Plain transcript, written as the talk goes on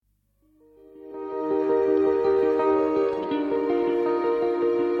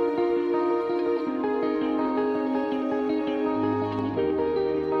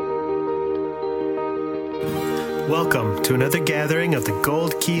Welcome to another gathering of the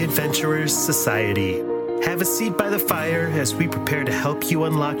Gold Key Adventurers Society. Have a seat by the fire as we prepare to help you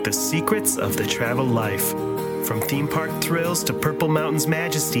unlock the secrets of the travel life. From theme park thrills to Purple Mountain's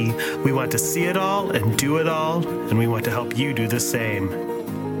majesty, we want to see it all and do it all, and we want to help you do the same.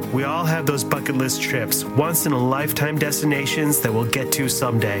 We all have those bucket list trips, once-in-a-lifetime destinations that we'll get to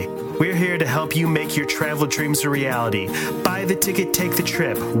someday. We're here to help you make your travel dreams a reality. Buy the ticket, take the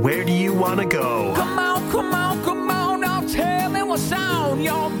trip. Where do you want to go? Come on, now tell me what's on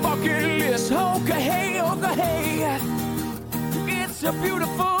your bucket list. Okay, hey, it's a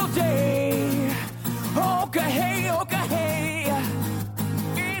beautiful day. Okay, hey,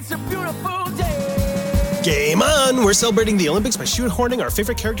 it's a beautiful day. Game on! We're celebrating the Olympics by shoehorning our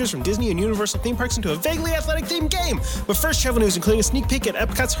favorite characters from Disney and Universal theme parks into a vaguely athletic-themed game. But first, travel news, including a sneak peek at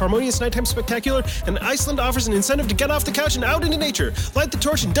Epcot's Harmonious Nighttime Spectacular, and Iceland offers an incentive to get off the couch and out into nature. Light the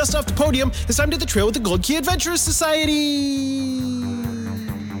torch and dust off the podium. It's time to hit the trail with the Gold Key Adventurers Society!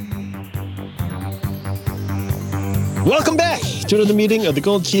 Welcome back to another meeting of the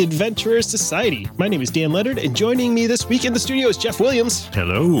Gold Key Adventurers Society. My name is Dan Leonard, and joining me this week in the studio is Jeff Williams.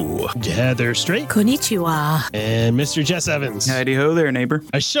 Hello. Heather Strait. Konnichiwa. And Mr. Jess Evans. Howdy ho there, neighbor.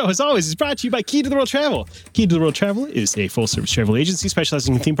 Our show, as always, is brought to you by Key to the World Travel. Key to the World Travel is a full-service travel agency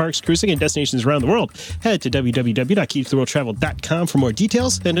specializing in theme parks, cruising, and destinations around the world. Head to www.keytotheworldtravel.com for more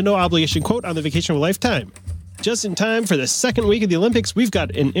details and a no-obligation quote on the vacation of a lifetime. Just in time for the second week of the Olympics, we've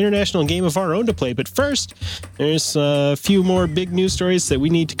got an international game of our own to play. But first, there's a few more big news stories that we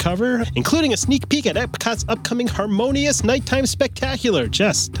need to cover, including a sneak peek at Epcot's upcoming Harmonious Nighttime Spectacular.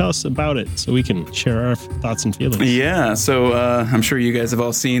 Jess, tell us about it so we can share our thoughts and feelings. Yeah, so I'm sure you guys have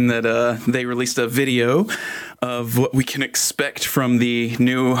all seen that they released a video of what we can expect from the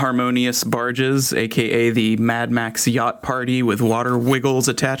new Harmonious barges, a.k.a. the Mad Max Yacht Party with water wiggles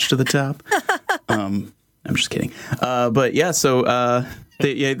attached to the top. I'm just kidding. But yeah, so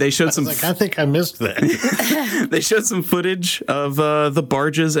they showed some... I think I missed that. They showed some footage of the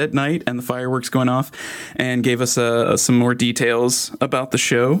barges at night and the fireworks going off and gave us some more details about the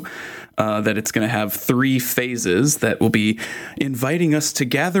show. That it's going to have 3 phases that will be inviting us to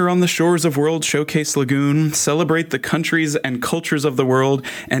gather on the shores of World Showcase Lagoon, celebrate the countries and cultures of the world,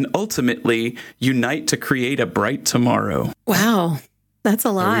 and ultimately unite to create a bright tomorrow. Wow. That's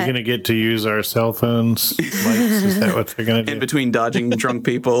a lot. Are we going to get to use our cell phones? Is that what they're going to do? In between dodging drunk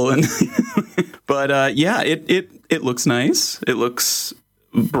people. And but yeah, it looks nice. It looks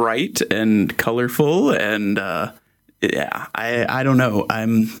bright and colorful. And yeah, I don't know.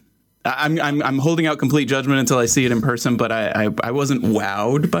 I'm holding out complete judgment until I see it in person. But I wasn't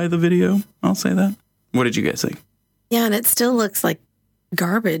wowed by the video. I'll say that. What did you guys think? Yeah, and it still looks like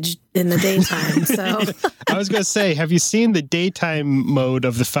garbage in the daytime. So I was going to say, have you seen the daytime mode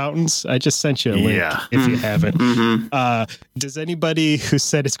of the fountains? I just sent you a link if you haven't. Mm-hmm. Does anybody who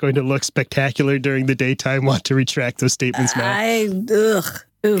said it's going to look spectacular during the daytime want to retract those statements now? Oof.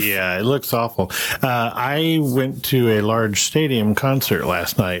 Yeah, it looks awful. I went to a large stadium concert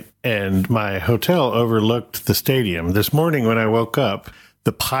last night, and my hotel overlooked the stadium. This morning when I woke up,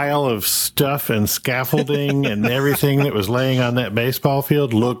 the pile of stuff and scaffolding and everything that was laying on that baseball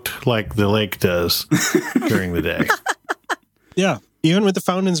field looked like the lake does during the day. Yeah, even with the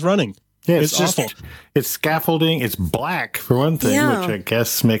fountains running. Yeah, it's just awful. It's scaffolding. It's black for one thing, which I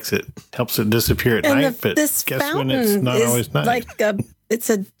guess helps it disappear at night. But this guess when it's not always night. It's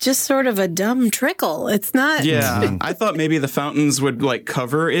just sort of a dumb trickle. It's not. Yeah, I thought maybe the fountains would like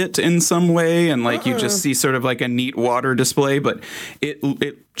cover it in some way, and like you just see sort of like a neat water display, but it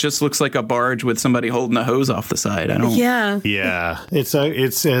just looks like a barge with somebody holding a hose off the side. I don't. Yeah. It's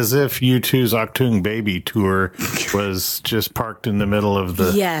as if U2's Octung Baby tour was just parked in the middle of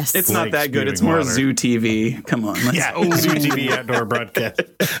the. Yes, it's not that good. It's more water. Zoo TV. Come on. Zoo TV outdoor broadcast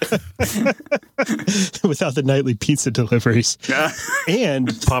without the nightly pizza deliveries.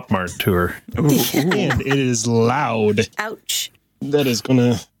 And Pop Mart tour. And it is loud. Ouch. That is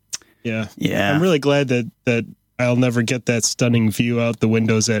gonna. Yeah. I'm really glad that I'll never get that stunning view out the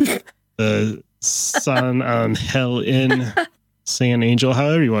windows at the Sun on Hell Inn, San Angel,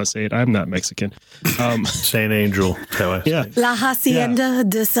 however you want to say it. I'm not Mexican. San Angel. Yeah. La Hacienda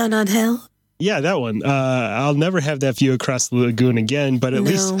de San Angel. Yeah, that one. I'll never have that view across the lagoon again, but at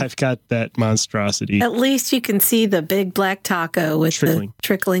least I've got that monstrosity. At least you can see the big black taco with the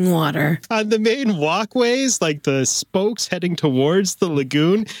trickling water. On the main walkways, like the spokes heading towards the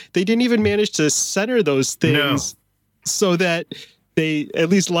lagoon, they didn't even manage to center those things so that they at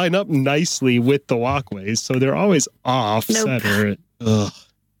least line up nicely with the walkways. So they're always off center.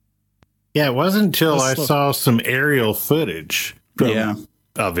 Yeah, it wasn't until I saw some aerial footage from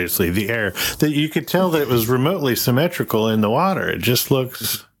obviously the air, that you could tell that it was remotely symmetrical in the water. It just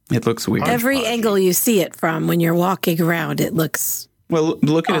looks... It looks weird. Every angle you see it from when you're walking around, it looks... Well,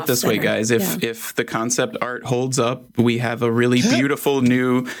 look at it this way, Off-center. guys. If the concept art holds up, we have a really beautiful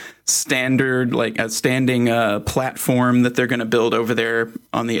new standard, like a standing platform that they're going to build over there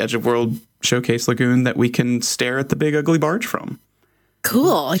on the Edge of World Showcase Lagoon that we can stare at the big ugly barge from.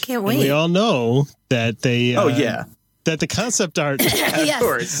 cool. I can't And wait. we all know that they. Oh, yeah. That the concept art. Yes. Of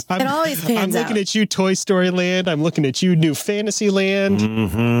course. It always I'm pans looking out. at you, Toy Story Land. I'm looking at you, New Fantasyland.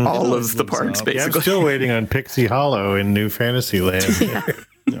 Mm-hmm. All of the looks parks, up. Yeah, I'm basically. still waiting on Pixie Hollow in New Fantasyland.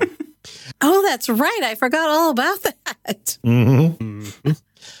 Oh, that's right. I forgot all about that.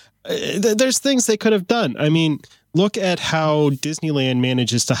 There's things they could have done. I mean, look at how Disneyland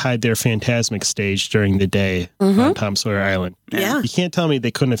manages to hide their Fantasmic stage during the day on Tom Sawyer Island. Yeah. You can't tell me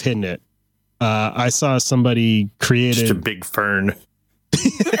they couldn't have hidden it. I saw somebody created Just a big fern.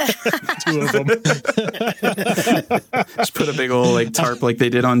 two of them. Just put a big old like tarp like they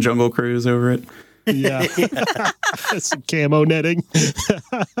did on Jungle Cruise over it. Yeah. Some camo netting.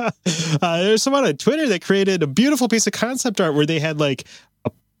 There's someone on Twitter that created a beautiful piece of concept art where they had like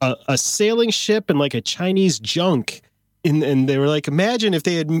a sailing ship and like a Chinese junk. And they were like, imagine if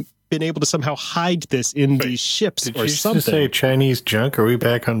they had been able to somehow hide this in these ships Did or you something. just say Chinese junk? Are we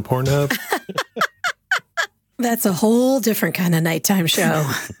back on Pornhub? That's a whole different kind of nighttime show.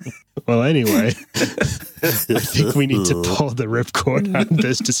 Well, anyway, I think we need to pull the ripcord on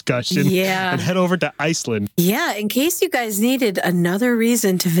this discussion Yeah. and head over to Iceland. Yeah, in case you guys needed another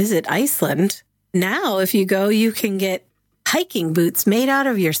reason to visit Iceland, now if you go, you can get hiking boots made out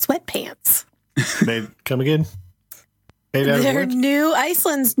of your sweatpants. Come again? Made out of Their what? new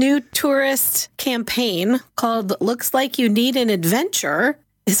Iceland's new tourist campaign called Looks Like You Need an Adventure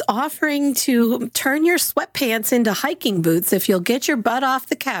is offering to turn your sweatpants into hiking boots if you'll get your butt off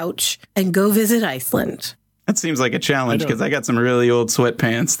the couch and go visit Iceland. That seems like a challenge because I got some really old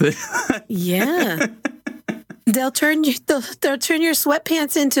sweatpants that Yeah. They'll turn your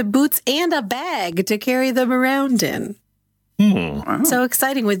sweatpants into boots and a bag to carry them around in. Wow. So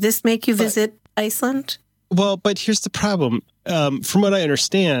exciting. Would this make you visit Iceland? Well, but here's the problem. From what I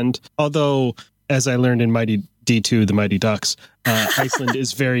understand, although, as I learned in Mighty D2, the Mighty Ducks, Iceland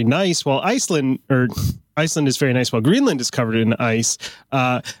is very nice. While Iceland is very nice, while Greenland is covered in ice,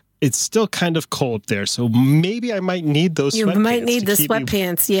 it's still kind of cold there. So maybe I might need those You sweatpants. might need the to keep me-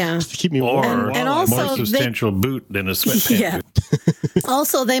 sweatpants, yeah. to keep me warm. Or while and I'm- also- more they- substantial boot than a sweatpants. Yeah.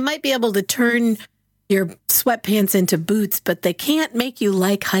 Also, they might be able to turn your sweatpants into boots, but they can't make you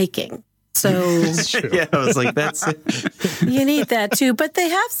like hiking. So Yeah, I was like, that's it. you need that too. But they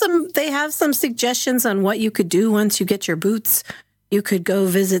have some suggestions on what you could do once you get your boots. You could go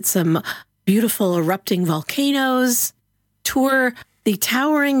visit some beautiful erupting volcanoes, tour the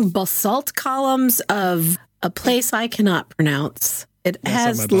towering basalt columns of a place I cannot pronounce. It That's on my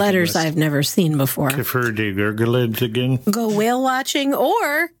has bucket letters list. I've never seen before. Prefer de Gurgulid again. Go whale watching,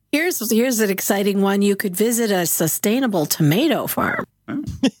 or here's an exciting one. You could visit a sustainable tomato farm.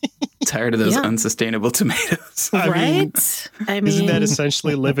 Tired of those Yeah. unsustainable tomatoes. Right? I mean, Isn't that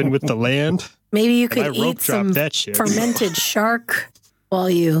essentially living with the land? maybe you I could rope eat drop some that shit. fermented shark while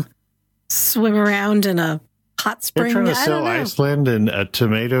you swim around in a hot They're spring. trying to I don't sell know. Iceland, and a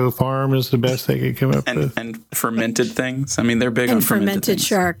tomato farm is the best they could come up with. And fermented things. I mean, they're big on And fermented things.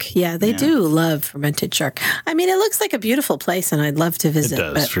 shark. Yeah, they do love fermented shark. I mean, it looks like a beautiful place, and I'd love to It visit.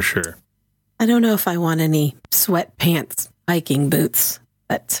 does, But for sure. I don't know if I want any sweatpants hiking boots.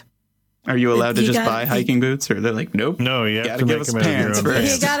 But Are you allowed to You just got- buy hiking boots, or they're like, nope? No, you have Gotta to give make us them out of your pants own first. you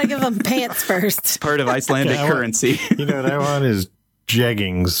pants. got to give them pants first. Part of Icelandic Yeah, I want- currency. You know what I want is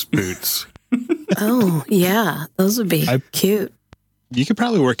jeggings boots. Oh, yeah. Those would be cute. You could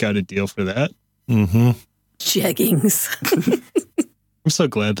probably work out a deal for that. Mm-hmm. Jeggings. I'm so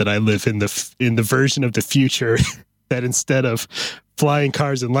glad that I live in the version of the future that instead of flying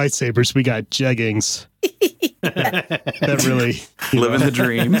cars and lightsabers, we got jeggings. That really, Living the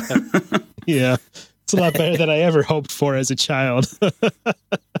dream. yeah, it's a lot better than I ever hoped for as a child.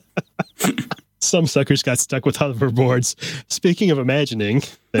 Some suckers got stuck with hoverboards. Speaking of imagining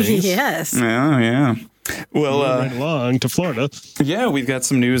things, Yes. Oh, yeah. Well, right along to Florida. yeah, we've got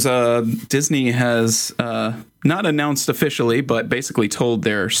some news. Disney has not announced officially, but basically told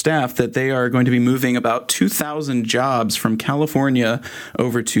their staff that they are going to be moving about 2,000 jobs from California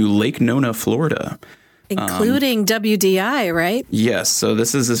over to Lake Nona, Florida. Including WDI, right? Yes, so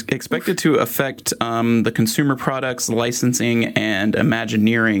this is expected to affect the consumer products, licensing, and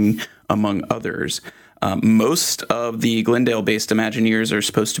Imagineering, among others. Most of the Glendale-based Imagineers are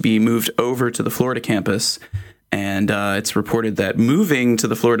supposed to be moved over to the Florida campus, And it's reported that moving to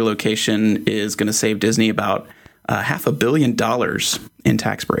the Florida location is going to save Disney about $500 million in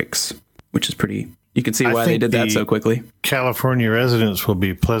tax breaks, which is pretty. You can see why they did that so quickly. California residents will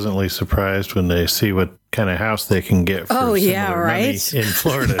be pleasantly surprised when they see what kind of house they can get for money in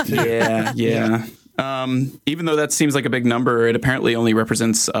Florida. Too. Yeah. Even though that seems like a big number, it apparently only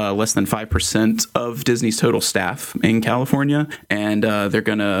represents less than 5% of Disney's total staff in California. And they're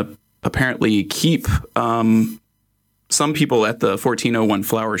going to apparently keep some people at the 1401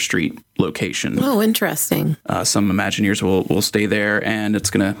 Flower Street location. Oh, interesting. Some Imagineers will stay there, and it's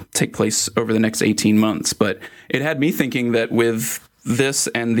going to take place over the next 18 months. But it had me thinking that with this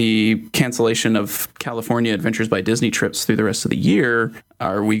and the cancellation of California Adventures by Disney trips through the rest of the year,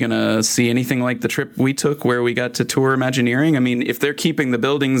 are we going to see anything like the trip we took where we got to tour Imagineering? I mean, if they're keeping the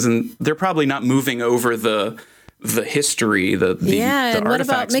buildings, and they're probably not moving over the history, the and what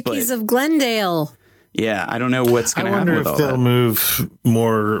about Mickey's of Glendale? Yeah, I don't know what's going to happen with all that. I wonder if they'll move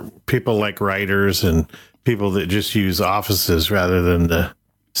more people like writers and people that just use offices rather than the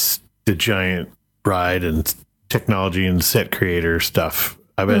giant ride and technology and set creator stuff.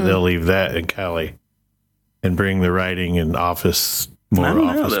 I bet they'll leave that in Cali and bring the writing and office more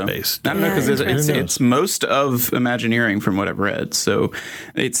office space. I don't know, because it's most of Imagineering from what I've read. So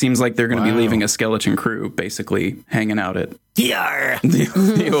it seems like they're going to be leaving a skeleton crew basically hanging out at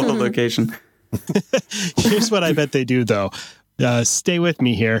the old location. Here's what I bet they do, though. Stay with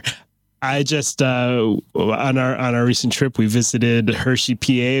me here. I just on our recent trip, we visited Hershey,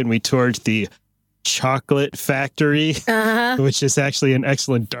 PA, and we toured the Chocolate Factory, which is actually an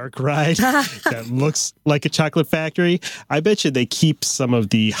excellent dark ride that looks like a chocolate factory. I bet you they keep some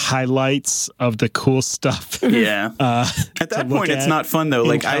of the highlights of the cool stuff. Yeah. At that point, it's not fun, though.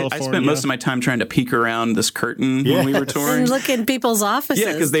 Like, I spent most of my time trying to peek around this curtain when we were touring. And look in people's offices.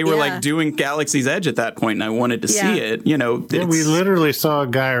 Yeah, because they were like doing Galaxy's Edge at that point, and I wanted to see it. You know, we literally saw a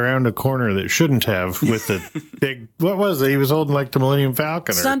guy around a corner that shouldn't have with a big, what was it? He was holding like the Millennium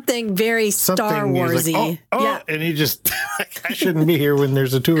Falcon or something very Star Warsy. Like, and he just, I shouldn't be here when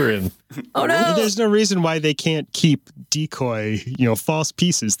there's a tour in. Oh no! There's no reason why they can't keep decoy, false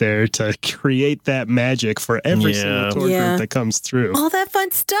pieces there to create that magic for every single tour group that comes through. All that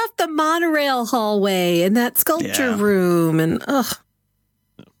fun stuff, the monorail hallway and that sculpture room, and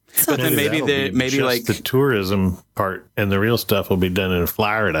But then maybe the tourism part and the real stuff will be done in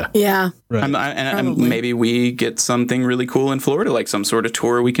Florida. Yeah, right. And maybe we get something really cool in Florida, like some sort of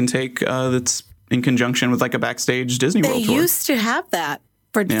tour we can take that's in conjunction with like a backstage Disney World tour. They used to have that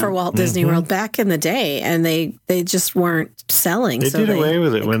for Walt Disney World back in the day, and they just weren't selling. They did away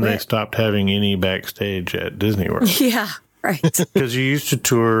with it when they stopped having any backstage at Disney World. Yeah, right. Because you used to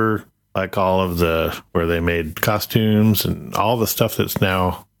tour like all of where they made costumes and all the stuff that's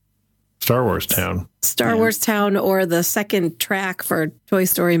now Star Wars Town. Star Wars Town, or the second track for Toy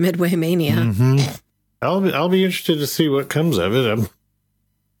Story Midway Mania. Mm-hmm. I'll be interested to see what comes of it. As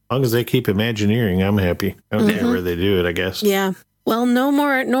long as they keep Imagineering, I'm happy. I don't care where they do it, I guess. Yeah. Well, no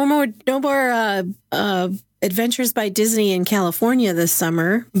more Adventures by Disney in California this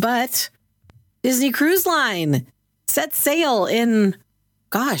summer, but Disney Cruise Line set sail in,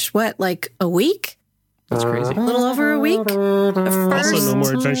 like a week? That's crazy. A little over a week. Also, no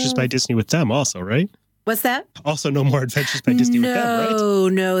more Adventures by Disney with them also, right? What's that? Also, no more Adventures by Disney with them,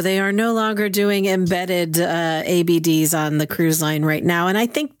 right? No, they are no longer doing embedded ABDs on the cruise line right now. And I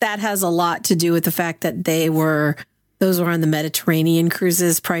think that has a lot to do with the fact that those were on the Mediterranean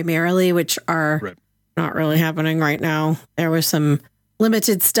cruises primarily, which are not really happening right now. There was some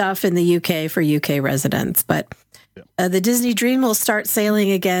limited stuff in the UK for UK residents, but the Disney Dream will start sailing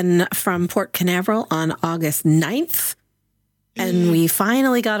again from Port Canaveral on August 9th. And we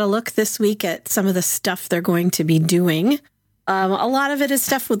finally got a look this week at some of the stuff they're going to be doing. A lot of it is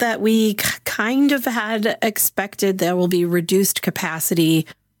stuff that we kind of had expected. There will be reduced capacity.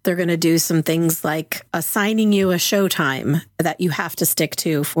 They're going to do some things like assigning you a showtime that you have to stick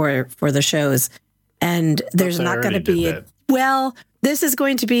to for the shows. And there's not going to be this is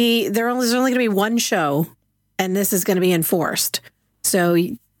going to be there's only going to be one show, and this is going to be enforced. So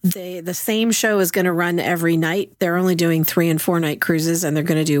the same show is going to run every night. They're only doing 3 and 4 night cruises, and they're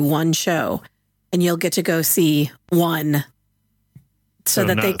going to do one show, and you'll get to go see one, so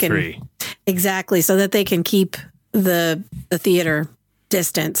that they can 3. Exactly, so that they can keep the theater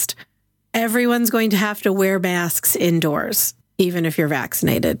distanced. Everyone's going to have to wear masks indoors, even if you're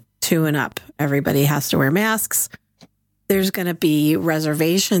vaccinated 2 and up. Everybody has to wear masks. There's going to be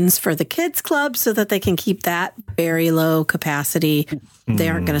reservations for the kids club so that they can keep that very low capacity. They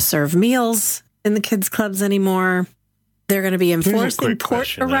aren't going to serve meals in the kids clubs anymore. They're going to be enforcing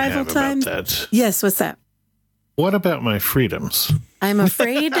port arrival time. That. Yes, what's that? What about my freedoms? I'm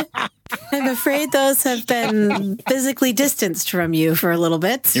afraid those have been physically distanced from you for a little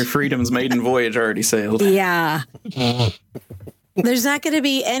bit. Your freedom's maiden voyage already sailed. Yeah. There's not going to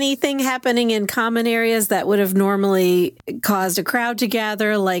be anything happening in common areas that would have normally caused a crowd to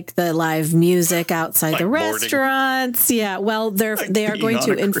gather, like the live music outside the restaurants. Yeah, well, they are going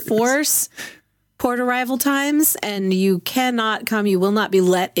to enforce port arrival times, and you cannot come. You will not be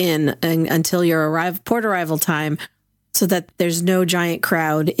let in until your port arrival time, so that there's no giant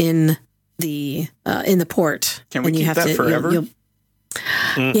crowd in the port. Can we keep that forever?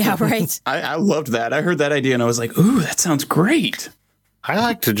 Yeah, right. I loved that. I heard that idea and I was like, ooh, that sounds great. I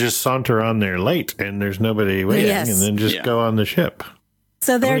like to just saunter on there late and there's nobody waiting and then just go on the ship.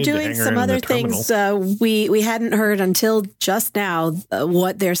 So they're doing some other things we hadn't heard until just now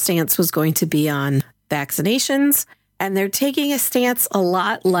what their stance was going to be on vaccinations. And they're taking a stance a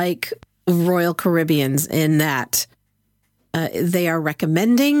lot like Royal Caribbean's in that they are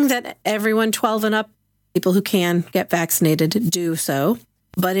recommending that everyone 12 and up, people who can get vaccinated, do so.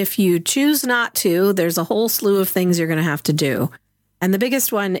 But if you choose not to, there's a whole slew of things you're going to have to do. And the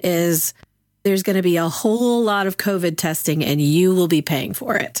biggest one is there's going to be a whole lot of COVID testing and you will be paying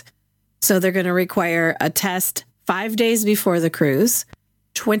for it. So they're going to require a test 5 days before the cruise,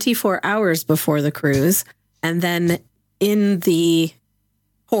 24 hours before the cruise, and then in the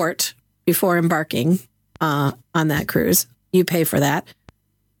port before embarking on that cruise. You pay for that.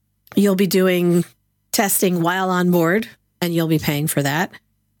 You'll be doing testing while on board, and you'll be paying for that.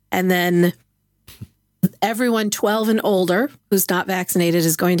 And then everyone 12 and older who's not vaccinated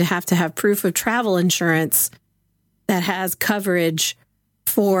is going to have proof of travel insurance that has coverage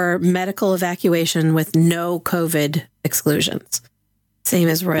for medical evacuation with no COVID exclusions. Same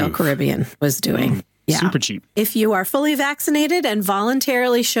as Royal Caribbean was doing. Yeah. Super cheap. If you are fully vaccinated and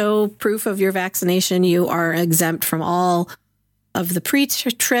voluntarily show proof of your vaccination, you are exempt from all of the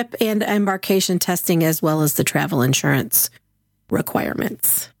pre-trip and embarkation testing, as well as the travel insurance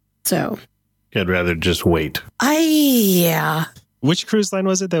requirements. So I'd rather just wait. Which cruise line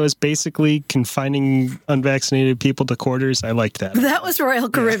was it that was basically confining unvaccinated people to quarters? I liked that. That was Royal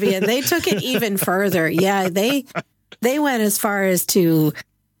Caribbean. They took it even further. Yeah, they went as far as to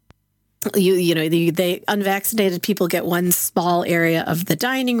they unvaccinated people get one small area of the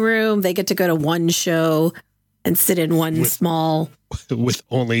dining room. They get to go to one show and sit in one small with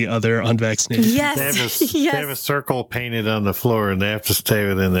only other unvaccinated. Yes, they have a circle painted on the floor, and they have to stay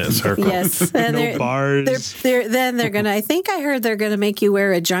within that circle. Yes, and no bars. They're gonna. I think I heard they're gonna make you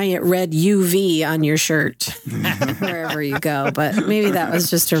wear a giant red UV on your shirt wherever you go. But maybe that was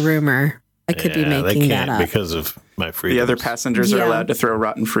just a rumor. I could be making that up because of my freedom. The other passengers are allowed to throw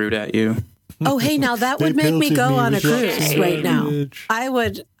rotten fruit at you. Oh, hey, now that would make me go on a cruise right now. I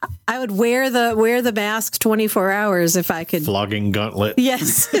would wear the mask 24 hours if I could. Flogging gauntlet.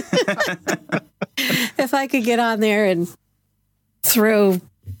 Yes. If I could get on there and throw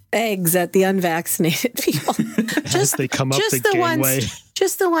eggs at the unvaccinated people. As they come up the gangway.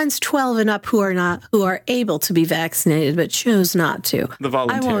 Just the ones 12 and up who are able to be vaccinated but choose not to. The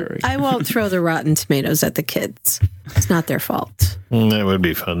voluntary. I won't throw the rotten tomatoes at the kids. It's not their fault. That would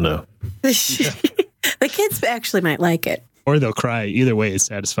be fun, though. The kids actually might like it. Or they'll cry. Either way, it's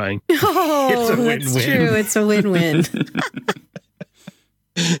satisfying. Oh, that's true. It's a win-win.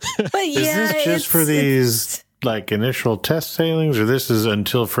 But yeah, is this just for these initial test sailings, or this is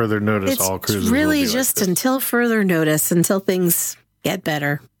until further notice? All cruises. It's really will be just like until further notice, until things get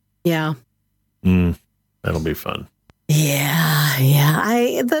better. Yeah. That'll be fun. Yeah.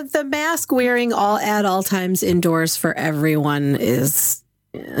 The mask wearing at all times indoors for everyone is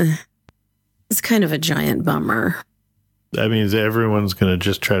it's kind of a giant bummer. That means everyone's going to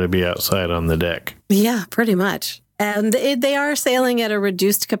just try to be outside on the deck. Yeah, pretty much. And they are sailing at a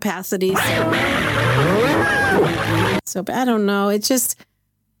reduced capacity. So I don't know. It's just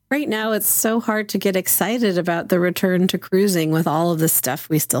right now it's so hard to get excited about the return to cruising with all of the stuff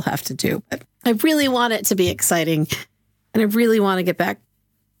we still have to do. But I really want it to be exciting. And I really want to get back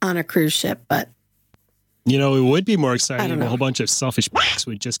on a cruise ship, but it would be more exciting if a whole bunch of selfish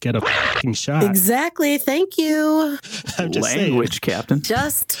would just get a fucking shot. Exactly. Thank you. I'm just Language, saying. Captain.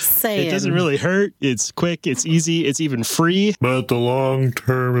 Just saying. It doesn't really hurt. It's quick. It's easy. It's even free. But the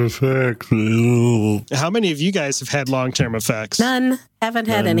long-term effects. How many of you guys have had long-term effects? None. Haven't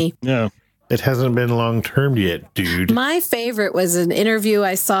had any. No. It hasn't been long-term yet, dude. My favorite was an interview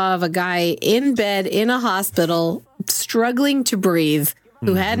I saw of a guy in bed in a hospital struggling to breathe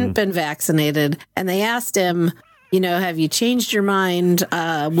who hadn't been vaccinated. And they asked him, have you changed your mind?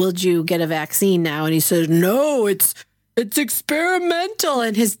 Would you get a vaccine now? And he said, no, it's it's experimental.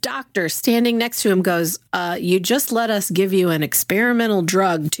 And his doctor standing next to him goes, you just let us give you an experimental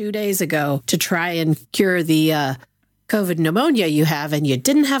drug 2 days ago to try and cure the COVID pneumonia you have, and you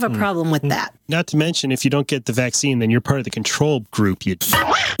didn't have a problem with that. Not to mention, if you don't get the vaccine, then you're part of the control group.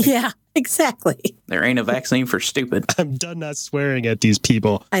 Yeah, exactly. There ain't a vaccine for stupid. I'm done not swearing at these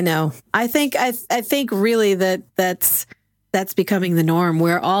people. I know. I think really that's becoming the norm,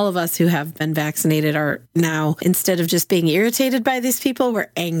 where all of us who have been vaccinated are now, instead of just being irritated by these people,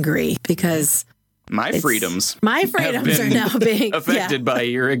 we're angry because My freedoms are now being affected by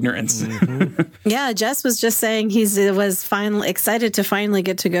your ignorance. Yeah, Jess was just saying was finally excited to finally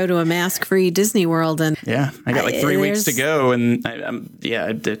get to go to a mask-free Disney World, and Yeah, I got like 3 weeks to go, and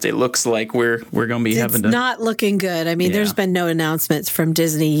it looks like we're going to be having to. It's not looking good. I mean, Yeah. there's been no announcements from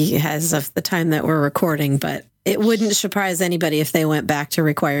Disney as of the time that we're recording, but it wouldn't surprise anybody if they went back to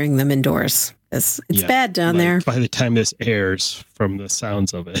requiring them indoors. It's bad down there. By the time this airs, from the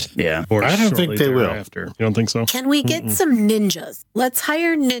sounds of it. Yeah. Or I don't think shortly they will. thereafter. You don't think so? Can we get some ninjas? Let's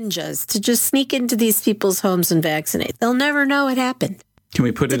hire ninjas to just sneak into these people's homes and vaccinate. They'll never know it happened. Can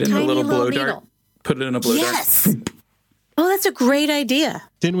we put it in a tiny little blow little dart? needle. Put it in a blow dart. Yes. Oh, that's a great idea.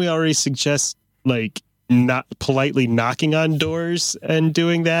 Didn't we already suggest, like, not politely knocking on doors and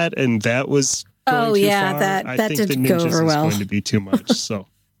doing that? And that was going too far? that I think didn't the go ninjas over well. is going to be too much. So,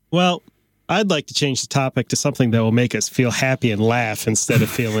 well, I'd like to change the topic to something that will make us feel happy and laugh instead of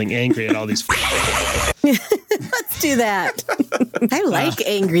feeling angry at all these. Let's do that. I like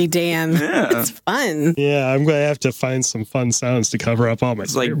Angry Dan. It's fun. Yeah, I'm going to have to find some fun sounds to cover up all my.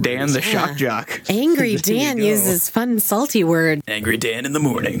 It's like Dan the shock jock. Angry There you Dan go. uses fun, salty word. Angry Dan in the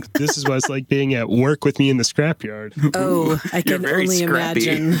morning. This is what it's like being at work with me in the scrapyard. Oh, I You're can very only scrappy.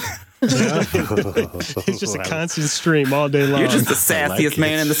 imagine. It's just a constant stream all day long. You're just the sassiest it.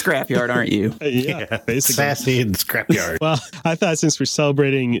 man in the scrapyard, aren't you? yeah, basically. Sassy in the scrapyard. Well, I thought since we're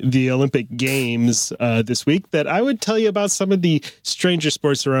celebrating the Olympic Games this week, that I would tell you about some of the stranger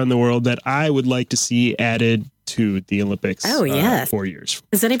sports around the world that I would like to see added to the Olympics. Oh, yes. 4 years.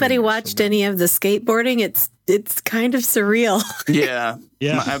 Has anybody watched any of the skateboarding? It's kind of surreal. Yeah.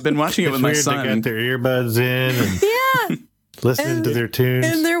 Yeah. I've been watching it It's with my weird. They son. got their earbuds in and Yeah. listening to their tunes.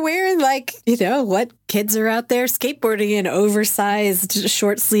 And they're wearing what kids are out there skateboarding in oversized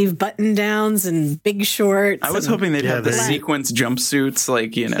short sleeve button downs and big shorts. I was and- hoping they'd have the they're- sequence jumpsuits,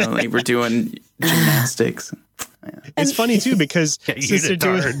 like we're doing gymnastics. It's funny too because since they're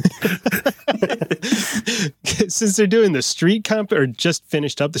doing since they're doing the street comp or just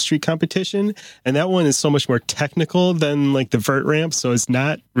finished up the street competition, and that one is so much more technical than like the vert ramp, so it's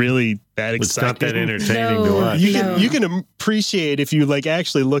not really that It's exciting. not that entertaining to No. watch. You can appreciate if you like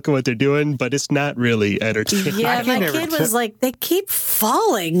actually look at what they're doing, but it's not really entertaining. Yeah, I my can never kid was like, they keep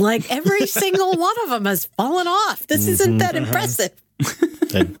falling. Like every single one of them has fallen off. This isn't that impressive.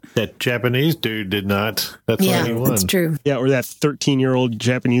 That Japanese dude did not. That's Yeah, why he won. that's true. Yeah, or that 13-year-old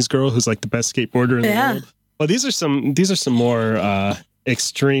Japanese girl who's like the best skateboarder in the Yeah. world. Well, these are some more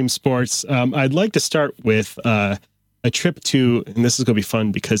extreme sports. I'd like to start with a trip to, and this is going to be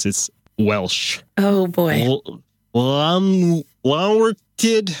fun because it's Welsh. Oh boy. Llanwrtyd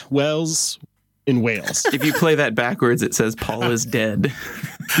Wells in Wales. If you play that backwards, it says Paul is dead.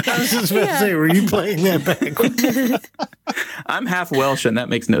 I was just about to say, were you playing that back? I'm half Welsh, and that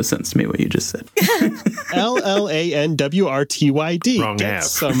makes no sense to me what you just said. LLANWRTYD. Wrong Get half.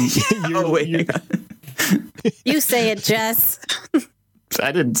 some- Oh, wait. you're- You say it, Jess.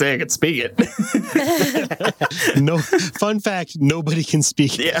 I didn't say I could speak it. No fun fact, nobody can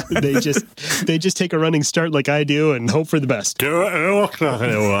speak. Yeah. They just take a running start like I do and hope for the best. Oh,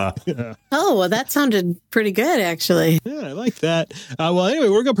 well, that sounded pretty good, actually. Yeah, I like that. Well, anyway,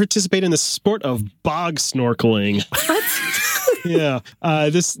 we're going to participate in the sport of bog snorkeling. Yeah,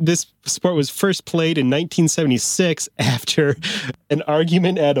 this sport was first played in 1976 after an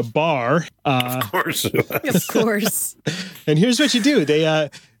argument at a bar. Of course. Of course. And here's what you do: they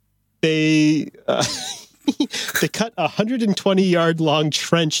they cut a 120-yard long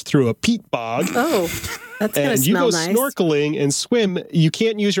trench through a peat bog. Oh, that's going to And you go smell nice. snorkeling and swim. You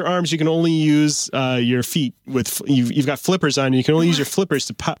can't use your arms. You can only use your feet. You've got flippers on. You can only use your flippers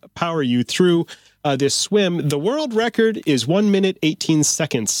to power you through this swim. The world record is 1 minute 18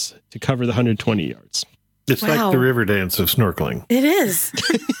 seconds to cover the 120 yards. It's Wow. like the river dance of snorkeling. It is.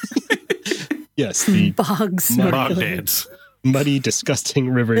 Yes, the Bog Bog snorkeling. dance. muddy, disgusting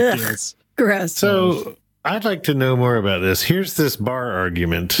river Ugh. dance. Gross. So I'd like to know more about this. Here's this bar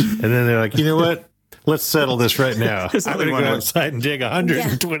argument. And then they're like, you know what? Let's settle this right now. There's I'm only going to one go way. outside and dig a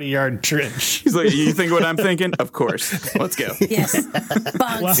 120-yard trench. He's like, you think what I'm thinking? Of course. Let's go. Yes.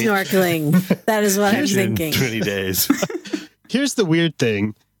 Bog snorkeling. That is what I'm In thinking. 20 days. Here's the weird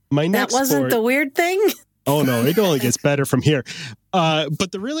thing. My That next wasn't sport, the weird thing? Oh no, it only gets better from here.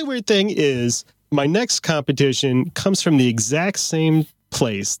 But the really weird thing is my next competition comes from the exact same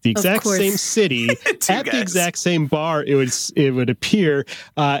place, the exact course. same city, at guys. the exact same bar. It would appear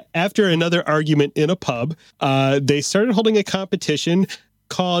after another argument in a pub, they started holding a competition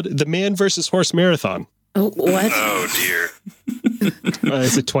called the Man versus Horse Marathon. Oh, what? Oh, dear.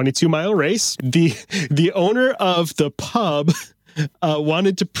 It's a 22-mile race. The owner of the pub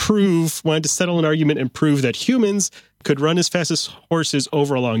wanted to settle an argument and prove that humans could run as fast as horses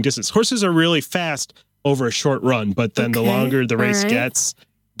over a long distance. Horses are really fast over a short run, but then the Okay, longer the race all right. gets,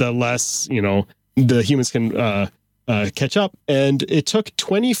 the less, the humans can catch up. And it took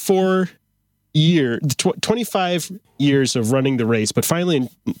 25 years of running the race, but finally in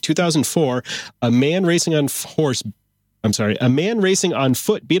 2004, a man racing on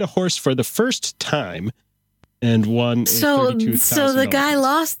foot beat a horse for the first time and won a So $32,000 the guy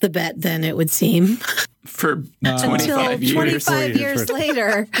lost the bet then, it would seem. For Until 25 years. 25 years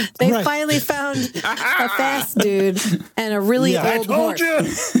later, they Right. finally found a fast dude and a really Yeah. old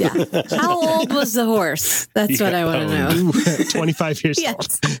horse. Yeah. How old was the horse? That's what I want to know. 25 years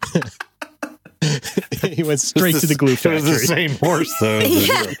Yes. old. He went straight to the glue It was the factory. same horse, though.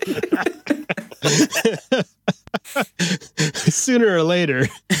 Yeah. Sooner or later,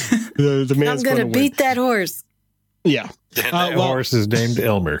 the I'm man's going to win. beat that horse. Yeah. That well- horse is named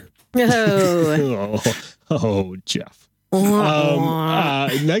Elmer. Oh. Oh, Jeff.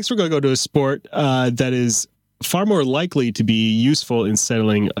 Next, we're going to go to a sport that is far more likely to be useful in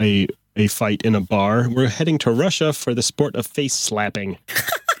settling a fight in a bar. We're heading to Russia for the sport of face slapping.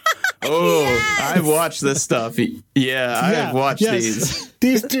 Oh, I've watched this stuff. Yeah, I've watched yes. these.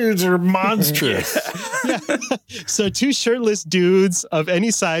 These dudes are monstrous. So two shirtless dudes of any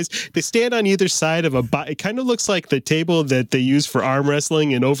size, they stand on either side of it kind of looks like the table that they use for arm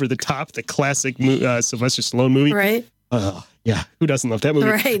wrestling in Over the Top, the classic Sylvester Stallone movie. Right? Yeah, who doesn't love that movie?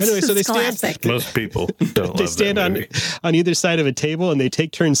 Right. Anyway, so they It's stand classic. Most people don't they love stand that on movie. either side of a table and they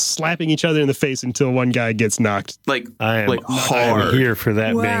take turns slapping each other in the face until one guy gets knocked. Like, I am like hard. here for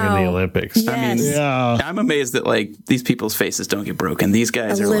that being in Wow. the Olympics. Yes. Yeah. I'm amazed that like these people's faces don't get broken. These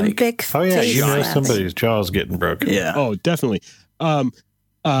guys are like, Olympic. Oh, yeah. face You know slaps. somebody's jaw's getting broken. yeah. Oh, definitely.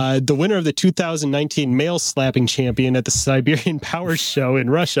 The winner of the 2019 male slapping champion at the Siberian Power Show in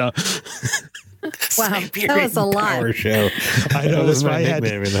Russia. Wow. That was a lot. Power show. I know, That was that's why my I had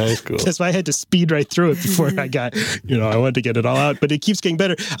nickname in high school. That's why I had to speed right through it before I got, I wanted to get it all out, but it keeps getting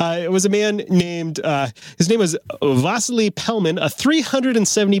better. It was a man named, his name was Vasily Pelman, a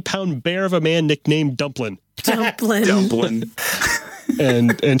 370-pound bear of a man nicknamed Dumplin'. Dumpling. Dumpling.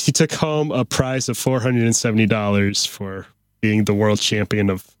 And he took home a prize of $470 for being the world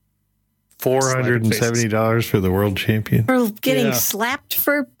champion of $470 for the world champion. For getting Yeah. slapped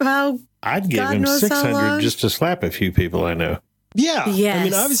for how? I'd give God him knows how $600 long. just to slap a few people I know. Yeah. I mean,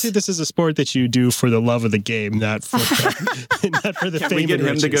 Yes. obviously this is a sport that you do for the love of the game, not for not for the Can fame we get and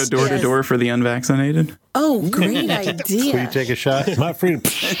him to go riches. door to door for the unvaccinated? Oh, great Will you idea. take a shot? Not free.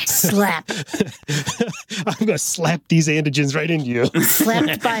 Slap. I'm going to slap these antigens right into you.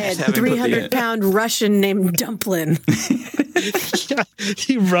 Slapped by a have him put the- 300-pound Russian named Dumpling.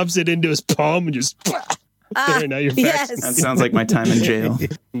 He rubs it into his palm and just there, now you're back. That Yes. sounds like my time in jail.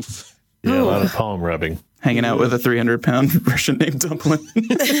 Yeah, a lot of palm rubbing. Hanging out with a 300-pound Russian named Dumpling.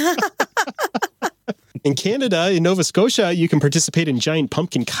 In Canada, in Nova Scotia, you can participate in giant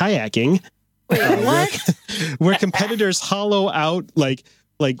pumpkin kayaking, Wait, what? where competitors hollow out like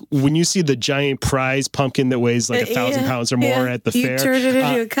when you see the giant prize pumpkin that weighs like 1,000 pounds or more at the you fair. turned it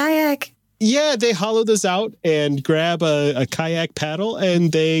into a kayak. Yeah, they hollow those out and grab a kayak paddle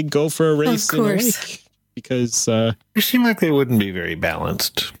and they go for a race in a course. lake. Because, They seem like they wouldn't be very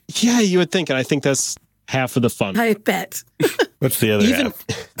balanced. yeah, you would think, and I think that's half of the fun. I bet. What's the other Even- half?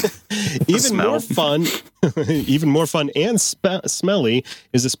 Even smell. more fun, even more fun and smelly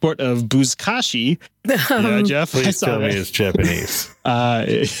is the sport of buzkashi. Yeah, Jeff, I Please saw tell me that. it's Japanese.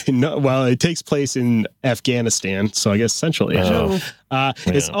 No, well, it takes place in Afghanistan, so I guess Central Asia.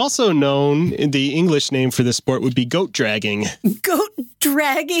 It's also known, the English name for this sport would be goat dragging. Goat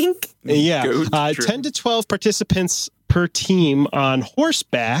dragging. Yeah, Goat 10 to 12 participants per team on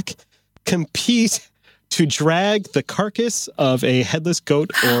horseback compete to drag the carcass of a headless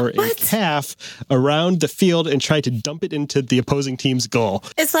goat or a What? calf around the field and try to dump it into the opposing team's goal.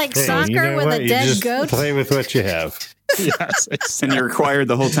 It's like Hey, soccer you know with what? a You dead just goat. play with what you have. Yes, exactly. And you're required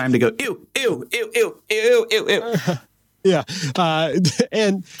the whole time to go, ew, ew, ew, ew, ew, ew, ew. Yeah.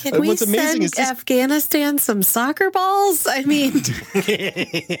 And Can we what's amazing send is this, Afghanistan some soccer balls? I mean,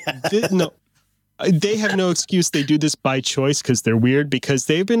 no, they have no excuse. They do this by choice because they're weird, because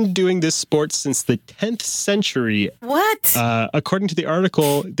they've been doing this sport since the 10th century. what? According to the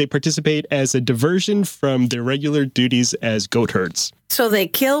article, they participate as a diversion from their regular duties as goat herds. So they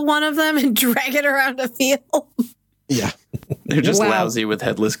kill one of them and drag it around a field? Yeah. They're just Wow. lousy with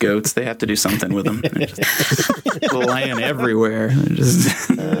headless goats. They have to do something with them. They're just laying everywhere. They're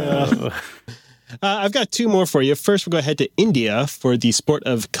just I've got two more for you. First, we'll go ahead to India for the sport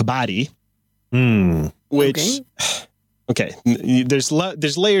of kabaddi, which, okay, there's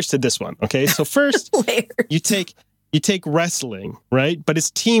layers to this one. Okay, so first, Later. you take wrestling, right? But it's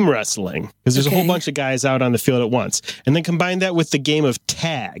team wrestling because there's a whole Okay. bunch of guys out on the field at once, and then combine that with the game of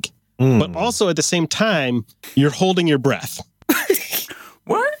tag. But also at the same time, you're holding your breath.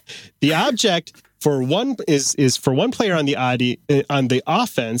 what? The object for one is for one player on the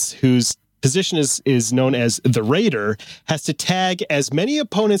offense, whose position is known as the Raider, has to tag as many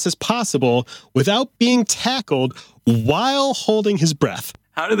opponents as possible without being tackled while holding his breath.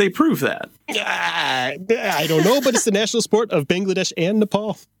 How do they prove that? I don't know, but it's the national sport of Bangladesh and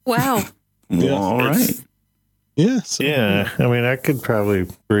Nepal. Wow. Yeah. All right. Yeah. So, Yeah, I mean, I could probably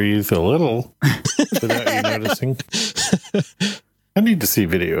breathe a little without you noticing. I need to see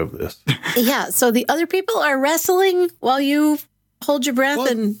video of this. Yeah. So the other people are wrestling while you hold your breath Well,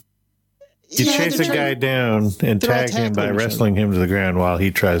 and You Yeah, chase a they're guy down and they're all tag him by tackling each wrestling him to the ground while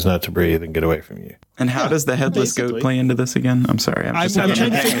he tries not to breathe and get away from you. And how does the headless basically. goat play into this again? I'm sorry. I'm just I'm not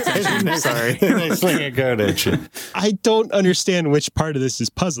trying to paying figure- attention. Sorry. They sling a goat at you. I don't understand which part of this is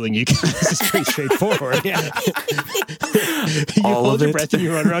puzzling you guys. This is pretty straightforward. You All hold of your it. breath and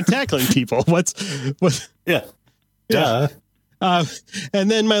you run around tackling people. What? Yeah. Duh. And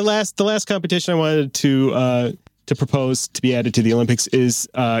then the last competition I wanted to propose to be added to the Olympics is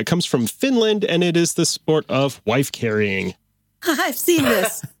comes from Finland, and it is the sport of wife carrying. I've seen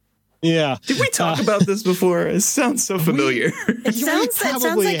this. Yeah, Did we talk about this before? It sounds so familiar. It sounds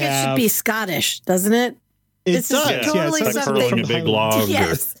probably like it should have. be Scottish, doesn't it? it This is does. totally It's like something- curling a big log.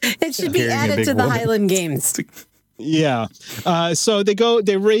 Yes. It should be Carrying a added big to the woman. Highland Games. Yeah. So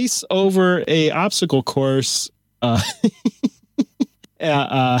they race over a obstacle course.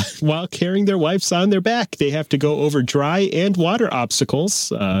 While carrying their wives on their back. They have to go over dry and water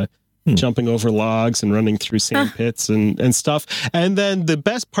obstacles, jumping over logs and running through sand pits and stuff. And then the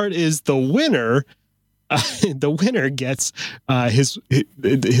best part is the winner. The winner gets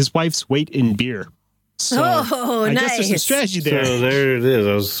his wife's weight in beer. So Oh, I guess there's some nice. strategy there. So there it is.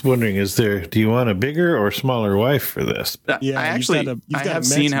 I was wondering, do you want a bigger or smaller wife for this? Yeah, I you've actually gotta I have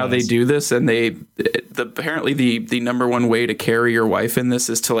maximize. seen how they do this, and apparently the number one way to carry your wife in this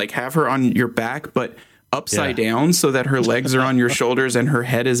is to like have her on your back, but upside down so that her legs are on your shoulders and her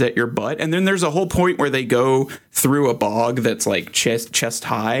head is at your butt. And then there's a whole point where they go through a bog that's like chest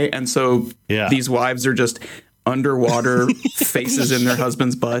high, and so these wives are just underwater, faces in their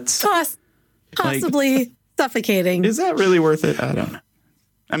husbands' butts. Possibly suffocating. Is that really worth it? I don't know.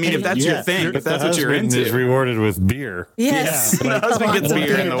 I mean, if that's your thing, if that's what you're husband is into. rewarded with beer. Yes. The husband gets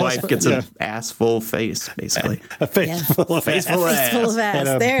beer and the Yeah. wife gets an ass full face, basically. A face full of Face full of It's full of and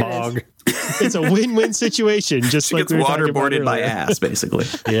ass. a There it bog. is. It's a win-win situation, just She like gets we were talking about waterboarded by earlier. ass, basically.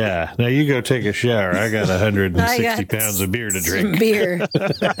 Yeah. Now you go take a shower. I got 160 I got pounds of beer to Some drink. beer. Hey,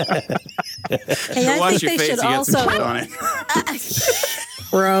 I Wash think your they face, should you got some also. shit on it.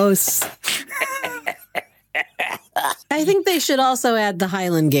 Gross. I think they should also add the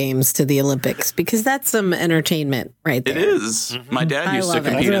Highland Games to the Olympics because that's some entertainment right there. It is. My dad I used to love it.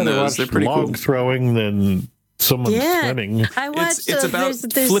 I'd compete in rather those. watch They're pretty log cool. throwing than someone Yeah. swimming. I watched. It's about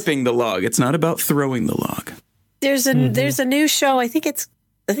there's, flipping the log. It's not about throwing the log. There's a new show. I think it's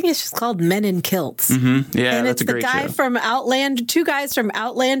just called Men in Kilts. Yeah, And that's it's a the great guy show. from Outlander, two guys from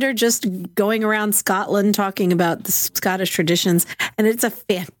Outlander just going around Scotland talking about the Scottish traditions. And it's a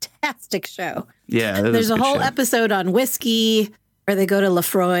fantastic show. Yeah, that There's is a good whole show. episode on whiskey where they go to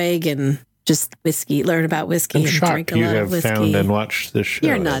Lafroig and just whiskey, learn about whiskey I'm and shocked drink a you lot of have whiskey. found and watched this show.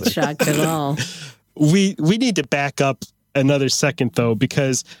 You're not shocked at all. We need to back up another second though,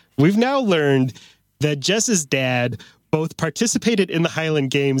 because we've now learned that Jess's dad both participated in the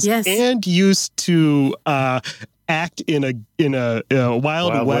Highland Games Yes. and used to act in a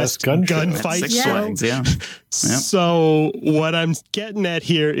Wild West gun show. gunfight Six Yeah. show. Flags, yeah. So what I'm getting at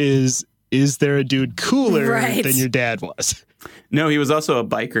here is there a dude cooler Right. than your dad was? No, he was also a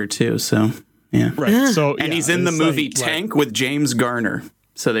biker too. So yeah, Right. So and yeah, he's in the it's movie like- Tank with James Garner.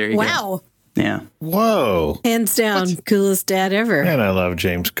 So there you go. Wow. Yeah. Whoa. Hands down, coolest dad ever. And I love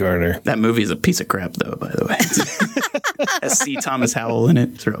James Garner. That movie is a piece of crap, though, by the way. Has C. Thomas Howell in it.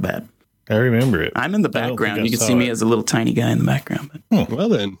 It's real bad. I remember it. I'm in the don't think background. I You can saw see me it. as a little tiny guy in the background. But Well,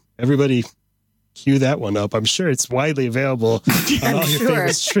 then, everybody cue that one up. I'm sure it's widely available on all your sure.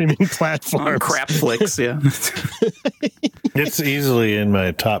 favorite streaming on platforms. crap flicks, yeah. It's easily in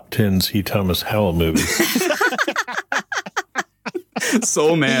my top 10 C. Thomas Howell movies.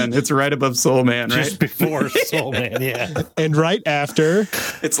 Soul Man. It's right above Soul Man, right? Just before Soul Man, yeah. And right after,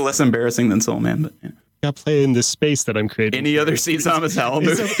 It's less embarrassing than Soul Man, but yeah. got play in this space that I'm creating. Any other C. Thomas Howell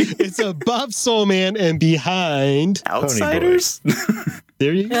movie? It's above Soul Man and behind. Outsiders?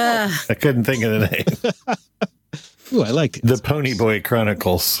 There you go. I couldn't think of the name. Ooh, I like it. The Pony Boy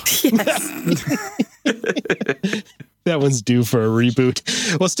Chronicles. That one's due for a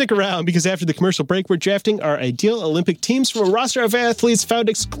reboot. Well, stick around because after the commercial break, we're drafting our ideal Olympic teams from a roster of athletes found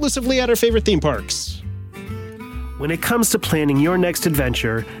exclusively at our favorite theme parks. When it comes to planning your next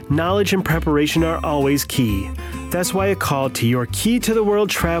adventure, knowledge and preparation are always key. That's why a call to your Key to the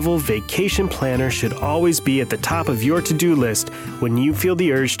World Travel Vacation Planner should always be at the top of your to-do list when you feel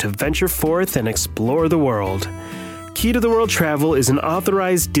the urge to venture forth and explore the world. Key to the World Travel is an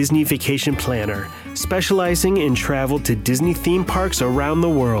authorized Disney vacation planner, specializing in travel to Disney theme parks around the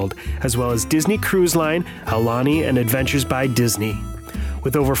world, as well as Disney Cruise Line, Aulani, and Adventures by Disney.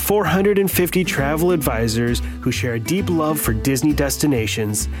 With over 450 travel advisors who share a deep love for Disney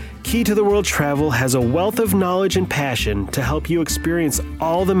destinations, Key to the World Travel has a wealth of knowledge and passion to help you experience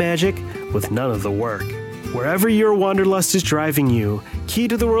all the magic with none of the work. Wherever your wanderlust is driving you, Key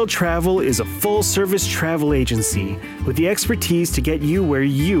to the World Travel is a full-service travel agency with the expertise to get you where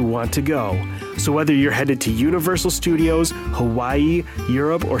you want to go. So whether you're headed to Universal Studios, Hawaii,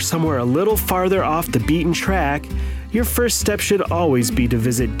 Europe, or somewhere a little farther off the beaten track, your first step should always be to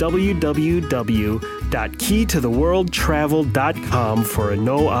visit www.keytotheworldtravel.com for a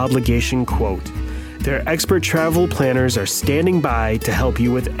no-obligation quote. Their expert travel planners are standing by to help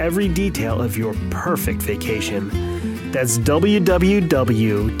you with every detail of your perfect vacation. That's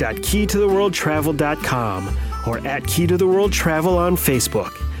www.keytotheworldtravel.com or at Key to the World Travel on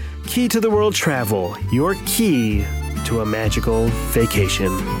Facebook. Key to the World Travel, your key to a magical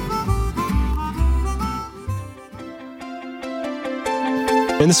vacation.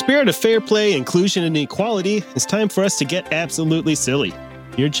 In the spirit of fair play, inclusion, and equality, it's time for us to get absolutely silly.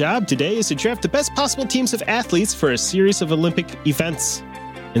 Your job today is to draft the best possible teams of athletes for a series of Olympic events.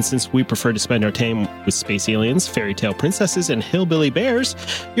 And since we prefer to spend our time with space aliens, fairy tale princesses, and hillbilly bears,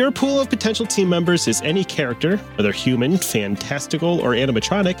 your pool of potential team members is any character, whether human, fantastical, or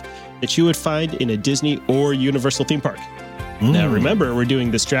animatronic, that you would find in a Disney or Universal theme park. Now remember, we're doing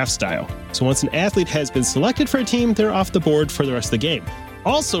this draft style. So once an athlete has been selected for a team, they're off the board for the rest of the game.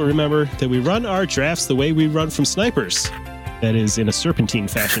 Also remember that we run our drafts the way we run from Snipers. That is in a serpentine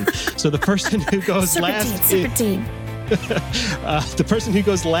fashion. So the person who goes Serpentine. the person who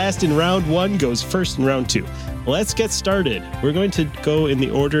goes last in round one goes first in round two. Let's get started. We're going to go in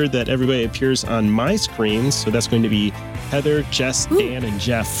the order that everybody appears on my screen. So that's going to be Heather, Jess, Dan, and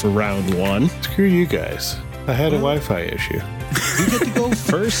Jeff for round one. Screw you guys. I had a Wi-Fi issue. You get to go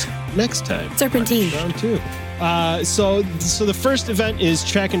first next time. Serpentine. Round two. So the first event is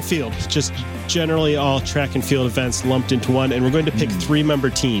track and field. Just generally all track and field events lumped into one, and we're going to pick 3-member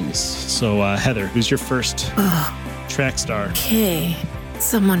teams. So Heather, who's your first track star? Okay,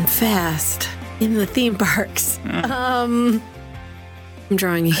 someone fast in the theme parks. I'm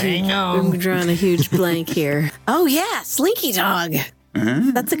drawing a huge blank here. Oh yeah, Slinky Dog.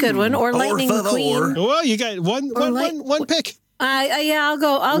 That's a good one. Or Lightning McQueen. Well, you got one pick. I'll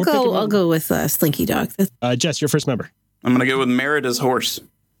go with Slinky Dog. Jess, your first member. I'm going to go with Merida's horse.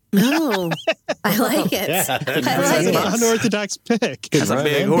 No, I like it. Yeah, I like An it. unorthodox pick. That's a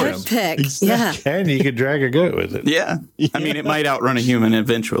big horse. Good pick. Yeah. And you could drag a goat with it. Yeah. I mean, it might outrun a human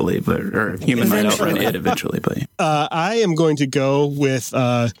eventually, or a human might outrun it eventually. But yeah. I am going to go with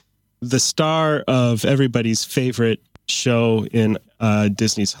the star of everybody's favorite show in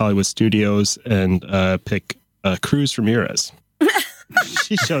Disney's Hollywood Studios and pick Cruz Ramirez.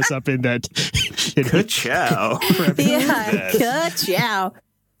 She shows up in that. Good chow. Yeah. Good jow.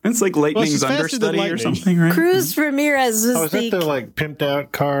 It's like Lightning's she's faster than understudy or Lightning. something, right? Cruz Ramirez was Oh, is that the like pimped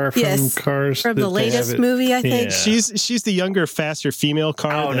out car from Yes, Cars? from that the they latest have it- movie, I think. Yeah. She's the younger, faster female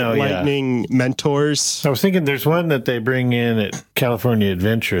car Oh, that no, yeah. Lightning mentors. I was thinking there's one that they bring in at California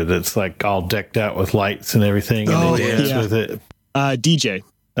Adventure that's like all decked out with lights and everything, and Oh, they dance yeah. with it. DJ.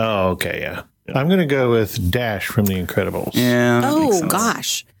 Oh, okay, yeah. I'm going to go with Dash from The Incredibles. Yeah. Oh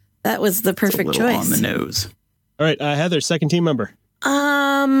gosh, that was the It's a perfect little choice. on the nose. All right, Heather, second team member.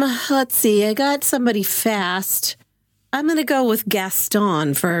 Let's see. I got somebody fast. I'm going to go with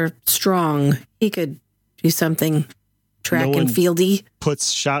Gaston for strong. He could do something track No and one fieldy.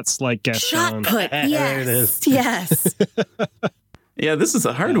 Puts shots like Shot Gaston. put. There it is. Yes. Yeah, this is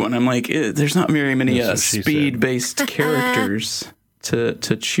a hard one. I'm like, there's not very many That's what she said. speed-based characters to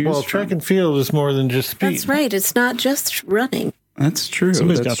choose Well, from. track and field is more than just speed. That's right. It's not just running. That's true.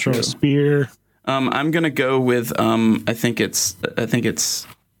 Somebody's got That's to throw true. a spear. I'm gonna go with I think it's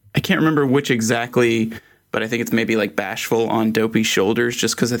I can't remember which exactly, but I think it's maybe like Bashful on Dopey's shoulders,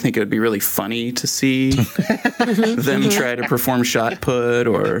 just because I think it would be really funny to see them try to perform shot put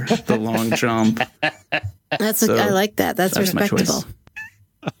or the long jump. I like that. That's my choice. respectable.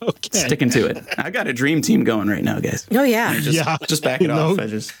 Okay. Sticking to it. I got a dream team going right now, guys. Oh, yeah. Just back it No. off. I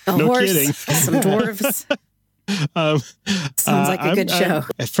just A No horse, kidding. some dwarves. Sounds like a good show.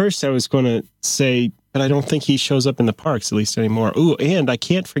 At first, I was going to say, but I don't think he shows up in the parks at least anymore. Ooh, and I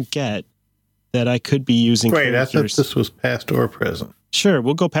can't forget that I could be using Wait, I thought characters. this was past or present. Sure,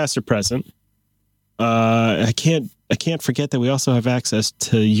 we'll go past or present. I can't forget that we also have access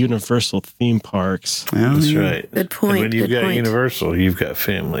to Universal theme parks. That's right. Good point, And when you've good got point. Universal, you've got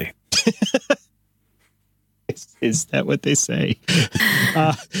family. Is that what they say?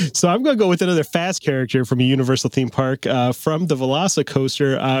 So I'm going to go with another fast character from a Universal theme park from the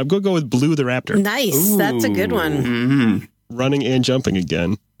Velocicoaster. I'm going to go with Blue the Raptor, Nice. That's a good one. Mhm. running and jumping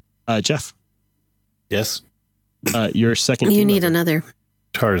again. Jeff, Yes, your second. You team need member. another.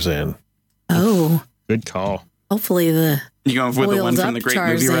 Tarzan. Oh, Good call. hopefully the. You going with the one Oiled from up the Great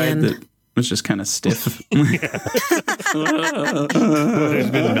Movie Tarzan. Ride that was just kind of stiff? It's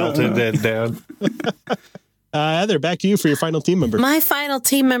been melted that down. Heather, back to you for your final team member. My final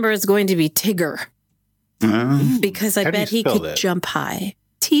team member is going to be Tigger because I How do you bet he spell could that? jump high.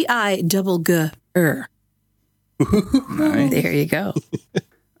 T-I-double-G-er. Nice. There you go.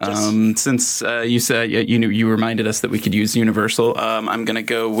 Since you said you reminded us that we could use Universal, I'm gonna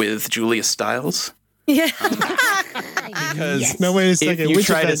go with Julia Stiles Yeah. because No, wait a if second. you Which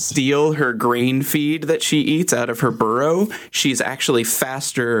try to event? steal her grain feed that she eats out of her burrow, she's actually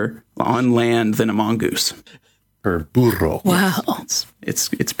faster on land than a mongoose. Or burro. Wow.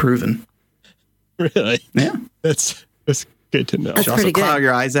 It's proven. Really? Yeah, That's good to know. That's she also pretty good. claw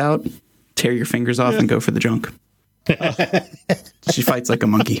your eyes out, tear your fingers off, and go for the junk. She fights like a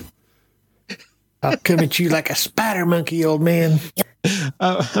monkey. I'll come at you like a spider monkey, old man.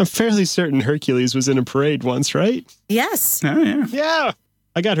 I'm fairly certain Hercules was in a parade once, right? Yes. Oh yeah. Yeah.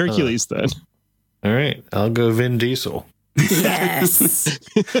 I got Hercules then. All right, I'll go Vin Diesel. Yes.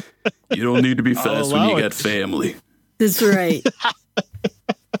 You don't need to be I'll fast when allow you it. got family. That's right.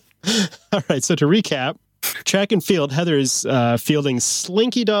 All right. So to recap, track and field, Heather is fielding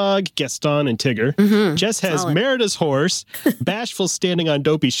Slinky Dog, Gaston, and Tigger. Jess has Solid. Merida's horse, Bashful standing on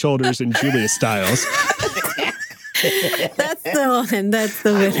Dopey's shoulders, and Julia Stiles. That's the one. That's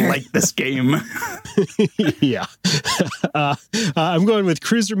the winner. Like this game. Yeah. I'm going with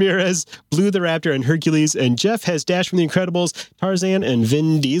Cruz Ramirez, Blue the Raptor, and Hercules. And Jeff has Dash from the Incredibles, Tarzan, and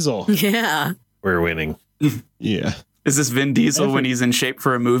Vin Diesel. Yeah. We're winning. Yeah. Is this Vin Diesel when he's in shape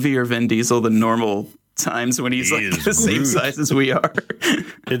for a movie, or Vin Diesel the normal times when he's He like is the same Groot. size as we are?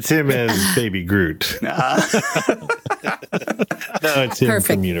 It's him as Baby Groot. No, it's him Perfect.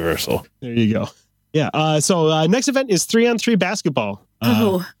 from Universal. There you go. Yeah. So next event is 3-on-3 basketball.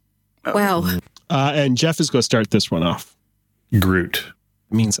 Oh. Wow. And Jeff is going to start this one off. Groot.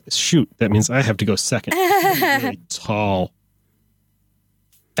 That means, shoot, that means I have to go second. Really tall,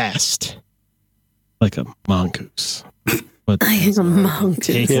 fast, like a mongoose. But I am a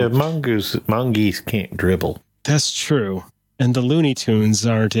mongoose. Yeah, mongoose can't dribble. that's true. And the Looney Tunes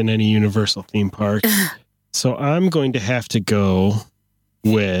aren't in any Universal theme park. So I'm going to have to go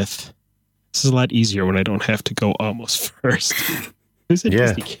with, this is a lot easier when I don't have to go almost first. Who's a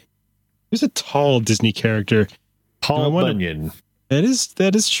Yeah. Who's a tall Disney character? I Paul wonder- Bunyan. That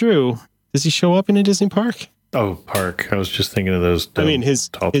is true. Does he show up in a Disney park? Oh, Park. I was just thinking of those. I mean, his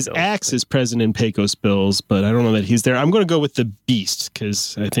tall his tales. axe is present in Pecos Bills, but I don't know that he's there. I'm going to go with the Beast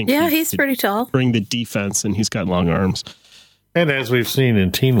because I think Yeah, he he's could pretty tall. bring the defense, and he's got long arms. And as we've seen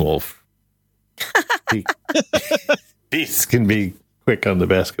in Teen Wolf, beasts can be quick on the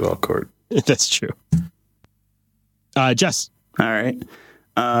basketball court. That's true. Jess, All right.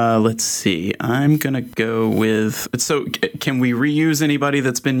 Let's see. I'm gonna go with. So, can we reuse anybody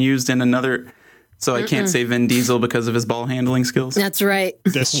that's been used in another? So I can't say Vin Diesel because of his ball handling skills. That's right.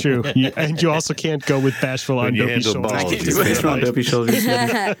 that's true. And you also can't go with Bashful on you Dopey's handle shoulders. I balls, can't you do it feel on like- Dopey shoulders.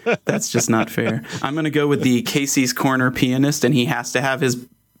 That's just not fair. I'm gonna go with the Casey's Corner pianist, and he has to have his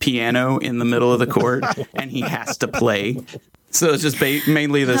piano in the middle of the court, and he has to play So it's just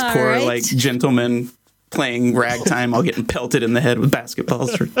mainly this All poor right. like gentleman playing ragtime, all getting pelted in the head with basketballs.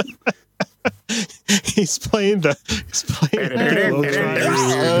 He's playing the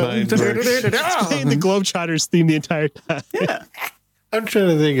Globetrotters theme the entire time. Yeah. I'm trying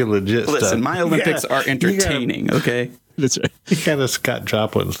to think of legit Listen, stuff. my Olympics are entertaining. Okay. That's right. You got a Scott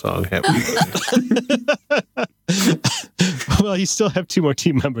Joplin song happening. Well, you still have 2 more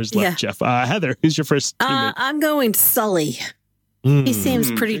team members left, Yeah. Jeff. Heather, who's your first teammate? I'm going Sully. He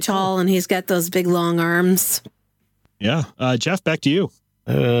seems pretty tall and he's got those big long arms. Yeah. Jeff, back to you.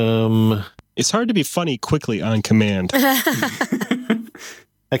 It's hard to be funny quickly on command. I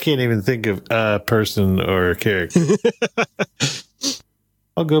can't even think of a person or a character.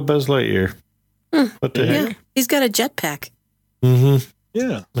 I'll go Buzz Lightyear. What the Yeah, heck? he's got a jetpack. Mm-hmm.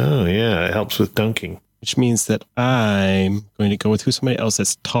 Yeah. Oh, yeah. It helps with dunking. Which means that I'm going to go with somebody else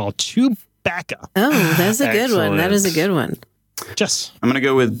that's tall. Chewbacca. Oh, that's a good one. That is a Excellent. good one. Jess. I'm going to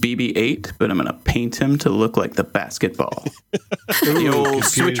go with BB-8, but I'm going to paint him to look like the basketball. The old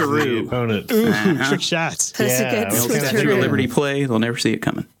Confuse the switcheroo. opponent. Ooh, trick shots. That's Yeah, a good I was The gonna Statue say of switcheroo. Liberty play, they'll never see it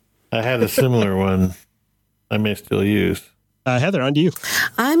coming. I had a similar one I may still use. Heather, on to you.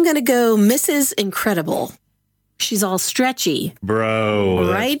 I'm going to go Mrs. Incredible. She's all stretchy. Bro,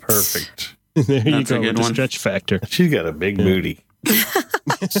 that's Right? perfect. There you That's a go good with the one. stretch factor. She's got a big booty.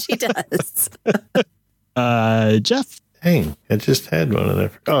 She does. Jeff. Dang, I just had one of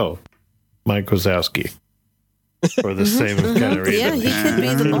them. Oh, Mike Wazowski. For the same kind of reason. Yeah, he could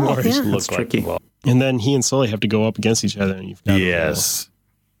be the ball. Always Yeah. look That's like tricky. the ball. And then he and Sully have to go up against each other. And you've got Yes.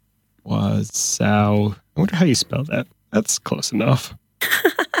 Wazow. I wonder how you spell that. That's close enough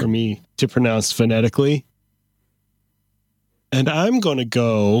for me to pronounce phonetically. And I'm going to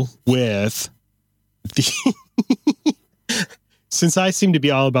go with the. Since I seem to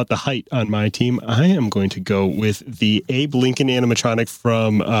be all about the height on my team, I am going to go with the Abe Lincoln animatronic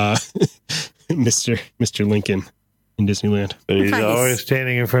from Mr. Lincoln in Disneyland. But he's Nice. always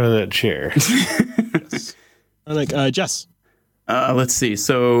standing in front of that chair. I'm like, Jess. Let's see.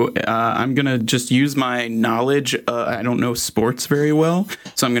 So I'm going to just use my knowledge. I don't know sports very well.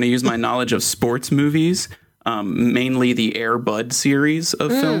 So I'm going to use my knowledge of sports movies, mainly the Air Bud series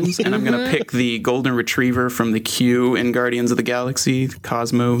of films. And I'm going to pick the Golden Retriever from the Q in Guardians of the Galaxy,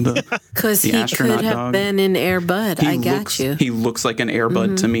 Cosmo. Because The he astronaut could have dog. been in Air Bud. I got you. He looks like an Air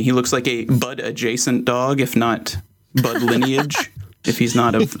Bud to me. He looks like a Bud adjacent dog, if not Bud lineage, if he's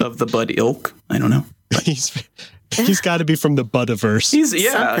not of the Bud ilk. I don't know. He's got to be from the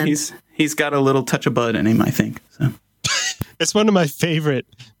Budiverse. Something. He's got a little touch of Bud in him, I think. So. It's one of my favorite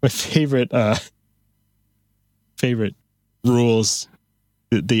rules.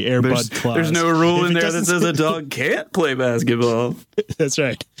 The Air Bud clause. There's no rule If in it there that doesn't says a dog can't play basketball. That's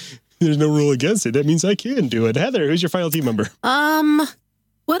right. There's no rule against it. That means I can do it. Heather, who's your final team member?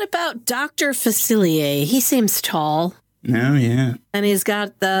 What about Dr. Facilier? He seems tall. Oh, yeah. And he's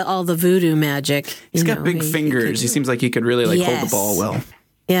got all the voodoo magic. He's You got know, big he fingers. He could- seems like he could really hold the Yes. ball well.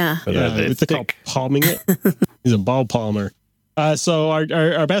 Yeah. But are they What's it called? thick? Palming it. He's a ball palmer. So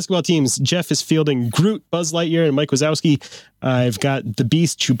our basketball teams, Jeff is fielding Groot, Buzz Lightyear, and Mike Wazowski. I've got the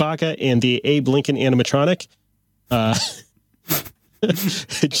Beast, Chewbacca, and the Abe Lincoln animatronic.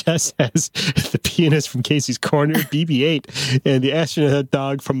 Jess has the pianist from Casey's Corner, BB-8, and the astronaut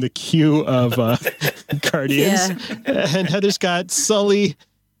dog from the Q of Guardians. And Heather's got Sully,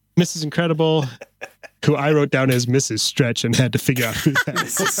 Mrs. Incredible, who I wrote down as Mrs. Stretch and had to figure out who that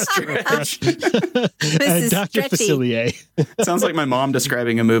is. And Mrs. Dr. Stretchy. Facilier. Sounds like my mom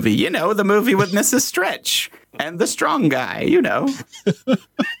describing a movie. You know, the movie with Mrs. Stretch and the strong guy, you know.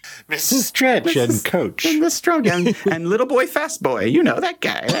 Mrs. Stretch and Coach. And the strong guy and little boy, fast boy. You know that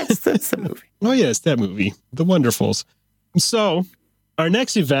guy. That's the movie. Oh, yes, that movie, The Wonderfuls. So, our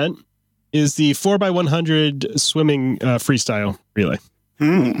next event is the 4x100 swimming freestyle relay.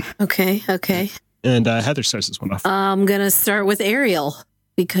 Okay. And Heather starts this one off. I'm going to start with Ariel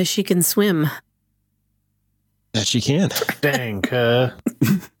because she can swim. That she can. Dang,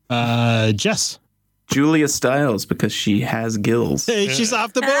 Jess. Julia Stiles, because she has gills. Hey, she's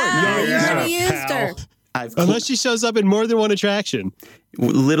off the board. You yeah, already used pal. her. Unless she shows up in more than one attraction.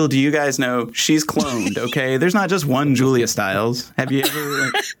 Little do you guys know, she's cloned, okay? There's not just one Julia Stiles. Have you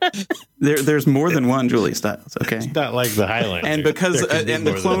ever... there's more than one Julia Stiles, okay? Not like the Highlander. And because There could be and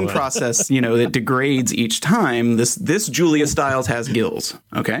the more than clone one. process, it degrades each time. This Julia Stiles has gills,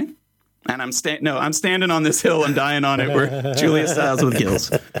 okay? And I'm standing on this hill and dying on it. We're Julia Stiles with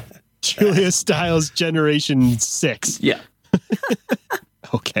gills. Julia Stiles Generation 6. Yeah.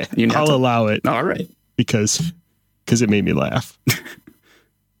 Okay. You know I'll to- allow it All right. because it made me laugh.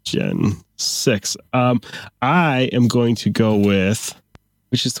 Gen 6. I am going to go with,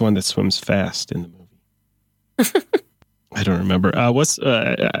 which is the one that swims fast in the movie? I don't remember. I'll go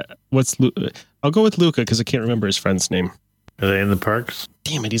with Luca because I can't remember his friend's name. Are they in the parks?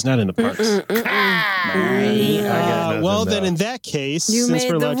 Damn it, he's not in the parks. Well, then in that case, You since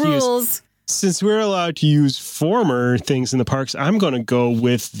made we're the allowed to rules. since we're allowed to use former things in the parks, I'm going to go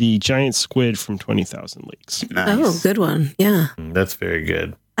with the giant squid from 20,000 Leagues. Oh, good one. Yeah. That's very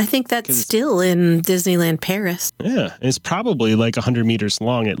good. I think that's still in Disneyland Paris. Yeah, and it's probably like 100 meters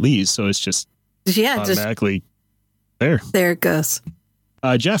long at least, so it's just Yeah, just automatically there. there it goes.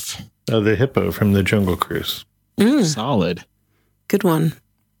 Jeff, Oh, the hippo from the Jungle Cruise. solid. Good one.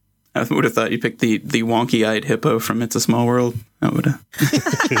 I would have thought you picked the wonky-eyed hippo from It's a Small World. That would have.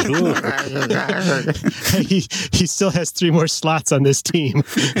 he still has 3 more slots on this team.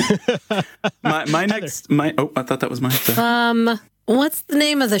 my next. I thought that was mine. What's the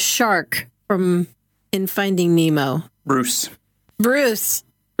name of the shark from In Finding Nemo? Bruce. Bruce.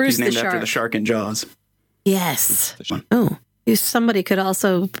 Bruce He's named the shark. after the shark in Jaws. Yes. Oh, somebody could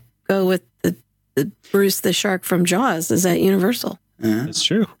also go with the Bruce the shark from Jaws. Is that Universal? That's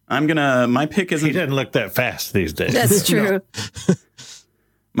true. My pick He isn't. doesn't look that fast these days. That's true.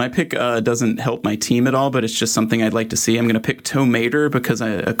 My pick doesn't help my team at all, but it's just something I'd like to see. I'm going to pick Tow Mater because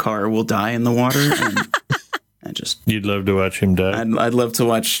a car will die in the water. And You'd love to watch him die. I'd love to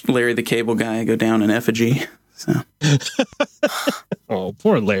watch Larry the Cable Guy go down in effigy. So Oh,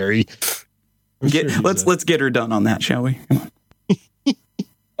 poor Larry. let's get her done on that, shall we? Come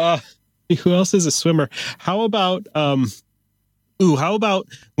on. Who else is a swimmer? How about one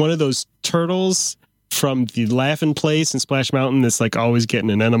of those turtles from the Laughing Place in Splash Mountain that's like always getting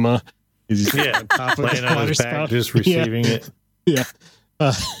an enema? Yeah, laying on his back, just receiving it. Yeah.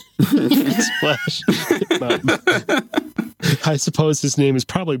 Splash Mountain. I suppose his name is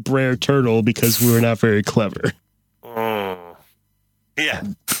probably Brer Turtle because we were not very clever. Yeah.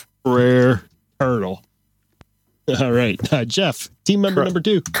 Brer Turtle. All right. Jeff, team member number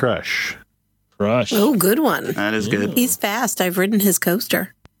 2. Crush. Crush. Oh, good one. That is good. He's fast. I've ridden his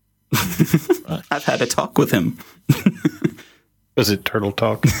coaster. I've had a talk with him. Was it Turtle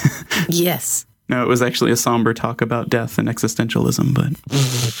Talk? Yes. No, it was actually a somber talk about death and existentialism, but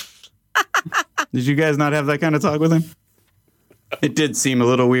did you guys not have that kind of talk with him? It did seem a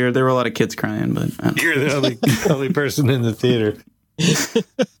little weird. There were a lot of kids crying, but You're the only person in the theater.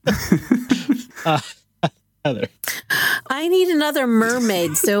 Heather. I need another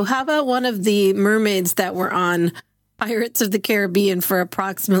mermaid. So how about one of the mermaids that were on Pirates of the Caribbean for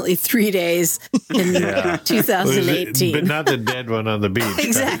approximately 3 days in 2018? But not the dead one on the beach.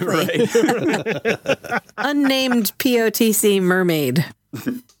 Exactly. Unnamed POTC mermaid.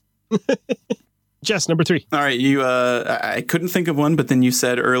 Jess, number 3. all right, you. I couldn't think of one, but then you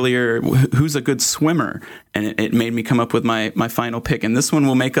said earlier, "Who's a good swimmer?" And it made me come up with my final pick. And this one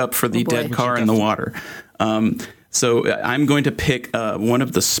will make up for the boy. dead car in the water. So I'm going to pick one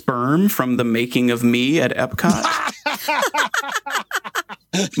of the sperm from The Making of Me at Epcot.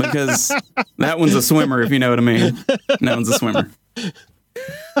 Because that one's a swimmer, if you know what I mean. That one's a swimmer.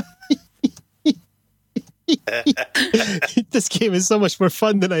 This game is so much more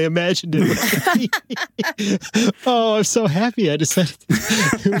fun than I imagined it would be. Oh, I'm so happy I decided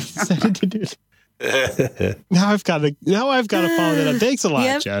to do it. Now I've got to follow that up. Thanks a lot,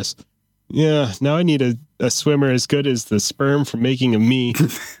 Yep. Jess. Yeah, now I need a swimmer as good as the sperm from Making of Me,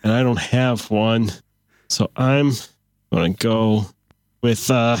 and I don't have one. So I'm going to go with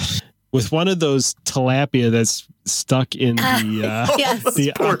one of those tilapia that's stuck in the Yes.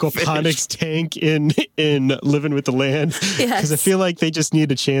 the aquaponics tank in Living with the Land. Yes. Because I feel like they just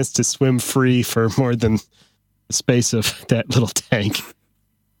need a chance to swim free for more than the space of that little tank.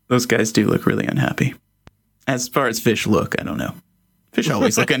 Those guys do look really unhappy. As far as fish look, I don't know. Fish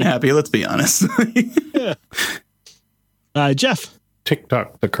always look unhappy, let's be honest. Jeff.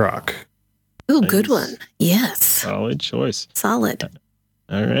 TikTok the Croc. Oh, good one. Yes. Solid choice. Solid.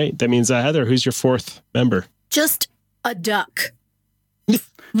 All right. That means, Heather, who's your 4th member? Just a duck.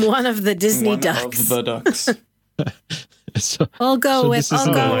 One of the Disney ducks. Of the ducks. So, I'll go So with this is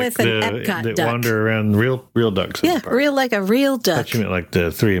an Like Epcot that duck. wander around real ducks. In Yeah, the park. real like a real I duck. thought you meant like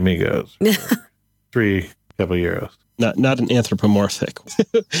the Three Amigos. 3 couple euros. not an anthropomorphic.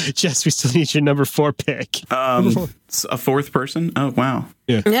 Jess, we still need your number 4 pick. It's a 4th person? Oh, wow.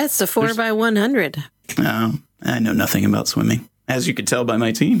 Yeah, it's a 4x100. I know nothing about swimming, as you could tell by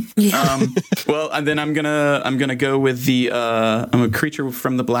my team. Yeah. Well, and then I'm gonna go with the I'm a creature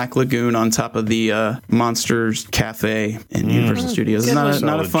from the Black Lagoon on top of the Monsters Cafe in Universal Studios. It's Good one. not a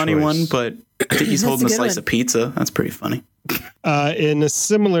Solid funny choice. one, but I think he's That's holding a a good slice one. of pizza. That's pretty funny. In a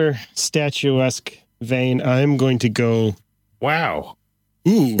similar statuesque vein, I'm going to go. Wow.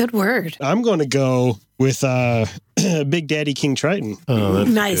 Ooh, Good word. I'm going to go with Big Daddy King Triton. Oh, that's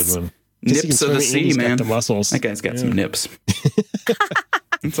Nice. a good one. Just he Nips can of the swim and sea, he's got man. the muscles. That guy's got Yeah. some nips.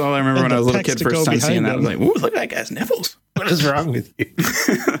 That's all I remember And when I was a the little kid pecs to first go time seeing behind that. I was like, ooh, look at that guy's nipples. What is wrong with you?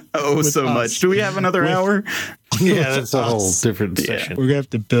 Oh, With so us. much. Do we have another hour? Yeah, that's a whole Us. different session. We're gonna have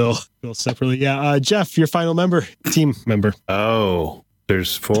to bill separately. Yeah, Jeff, your final member, team member. Oh,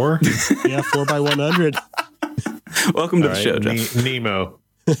 there's 4? Yeah, 4 by 100. Welcome to All the show, right, Jeff. Nemo.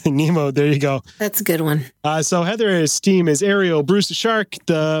 Nemo, there you go. That's a good one. So Heather's team is Ariel, Bruce the Shark,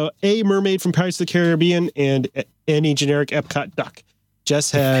 the A Mermaid from Pirates of the Caribbean, and any generic Epcot duck.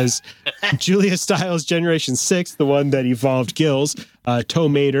 Jess has Julia Stiles, Generation 6, the one that evolved gills. Toe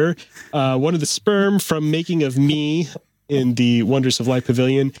Mater, one of the sperm from Making of Me in the Wonders of Life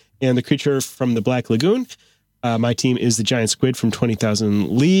Pavilion, and the creature from the Black Lagoon. My team is the giant squid from 20,000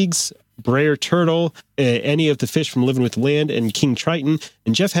 Leagues, Brayer Turtle, any of the fish from Living with the Land, and King Triton.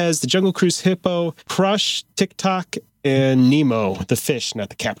 And Jeff has the Jungle Cruise Hippo, Crush, TikTok, and Nemo, the fish, not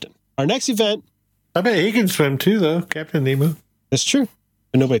the captain. Our next event, I bet he can swim too, though, Captain Nemo. that's true,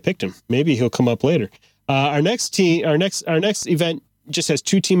 but nobody picked him. Maybe he'll come up later. Our next event just has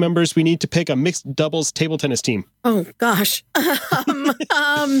 2 team members. We need to pick a mixed doubles table tennis team. Oh gosh. Wait,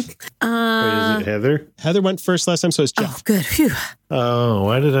 is it Heather? Heather went first last time, so it's Jeff. Oh, good. Phew. Oh,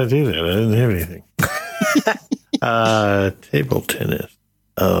 why did I do that? I didn't have anything. Table tennis.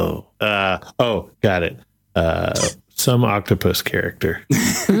 Oh, got it. Some octopus character.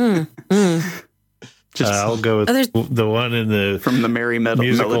 I'll go with the one in the From the Merry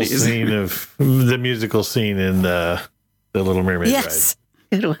musical Melodies. scene of the musical scene in the Little Mermaid Yes.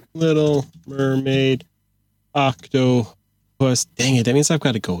 Good one. Little Mermaid, Octopus. Dang it! That means I've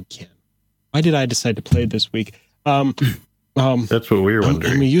got to go again. Why did I decide to play it this week? ride. That's what we were And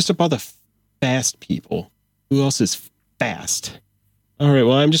wondering. we used up all the fast people. Who else is fast? All right.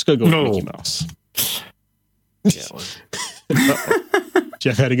 Well, I'm just gonna go with No. Mickey Mouse. Yeah, well,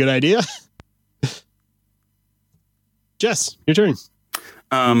 Jeff had a good idea. Jess, your turn.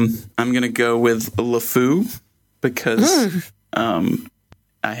 I'm going to go with LeFou because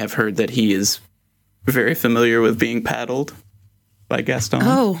I have heard that he is very familiar with being paddled by Gaston.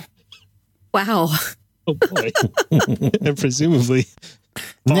 Oh, wow. Oh boy. And presumably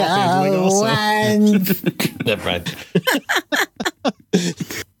ball handling also. never mind.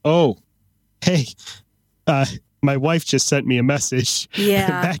 Oh, hey. My wife just sent me a message. Yeah.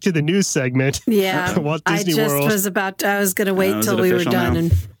 Back to the news segment. Yeah. Walt I Disney just World. was about I was going to wait is till it we were official done. now?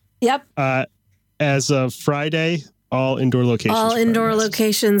 And yep. As of Friday, all indoor locations. All are indoor masks.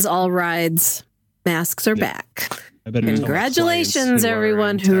 locations, all rides. Masks are back. I better tell my Congratulations, clients who are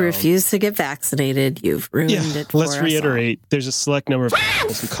everyone in who town. refused to get vaccinated. You've ruined Yeah, it for let's us all. reiterate. There's a select number of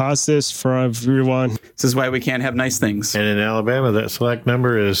people who caused this for everyone. This is why we can't have nice things. And in Alabama, that select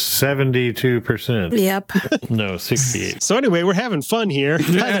number is 72%. Yep. No, 68. So anyway, we're having fun here.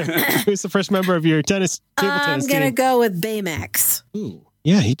 Heather, who's the first member of your table I'm tennis going to team? go with Baymax. Ooh,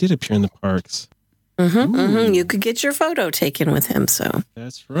 yeah, he did appear in the parks. You could get your photo taken with him. So,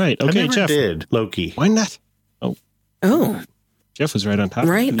 That's right. I Okay, never Jeff. did. Loki. Why not? oh, Jeff was right on top.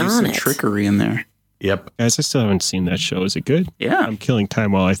 right Use on some it. trickery in there. Yep. Guys, I still haven't seen that show. Is it good? Yeah, I'm killing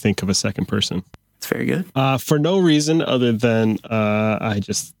time while I think of a second person. it's very good. For no reason other than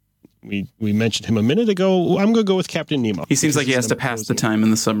we mentioned him a minute ago. I'm going to go with Captain Nemo. He seems like he has to pass the time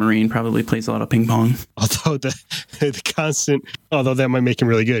in the submarine. Probably plays a lot of ping pong. Although the constant, although that might make him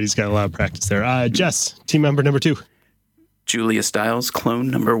really good. He's got a lot of practice there. Jess, team member number 2. Julia Stiles, clone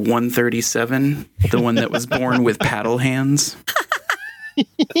number 137, the one that was born with paddle hands.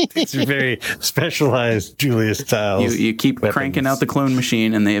 It's a very specialized Julia Stiles. You keep weapons. cranking out the clone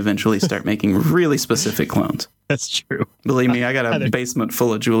machine, and they eventually start making really specific clones. That's true. Believe me, I got a basement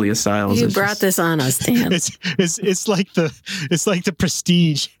full of Julia Stiles. You It's brought just- this on us, Dan. It's like the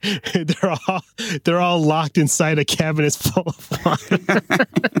Prestige. They're all locked inside a cabinet full of water.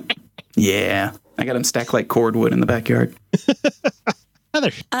 Yeah, I got them stacked like cordwood in the backyard.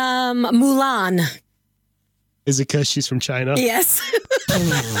 Heather, Mulan. is it because she's from China? Yes.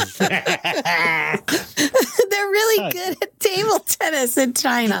 They're really good at table tennis in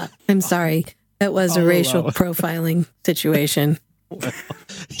China. I'm sorry. That was a racial profiling situation.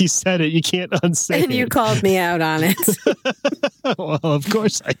 You said it. You can't unsay And you it. called me out on it. Well, of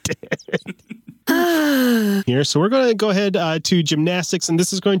course I did. Here, so we're going to go ahead to gymnastics, and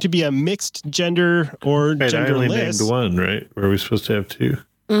this is going to be a mixed gender or Wait, I only genderless. named one, right? Were we supposed to have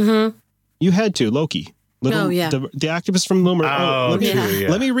 2? You had to, Loki. The octopus from Little Mermaid.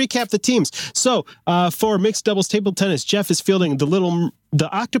 Let me recap the teams. So for mixed doubles table tennis, Jeff is fielding the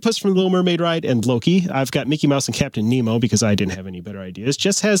octopus from Little Mermaid ride and Loki. I've got Mickey Mouse and Captain Nemo because I didn't have any better ideas.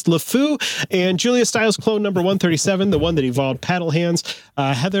 Jess has LeFou and Julia Stiles clone number 137, the one that evolved paddle hands.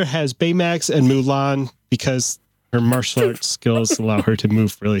 Heather has Baymax and Mulan because her martial arts skills allow her to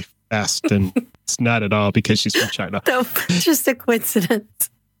move really fast, and it's not at all because she's from China. No, just a coincidence.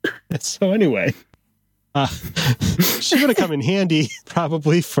 So anyway, she's going to come in handy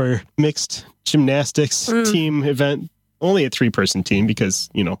probably for mixed gymnastics team event. Only a 3-person team because,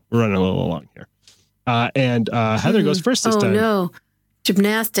 we're running a little along here. And Heather goes first this time. Oh, no.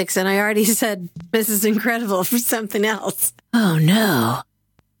 Gymnastics. And I already said Mrs. Incredible for something else. Oh, no.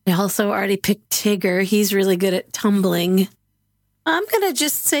 I also already picked Tigger. He's really good at tumbling. I'm going to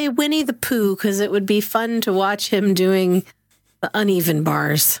just say Winnie the Pooh because it would be fun to watch him doing the uneven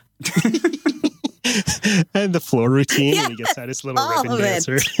bars. And the floor routine when he gets out his little ribbon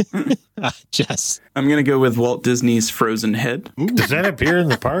dancer. Jess. I'm going to go with Walt Disney's Frozen Head. Ooh. Does that appear in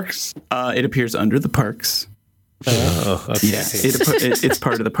the parks? It appears under the parks. Oh, okay. Yeah, it's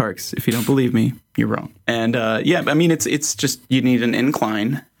part of the parks. If you don't believe me, you're wrong. And it's just you need an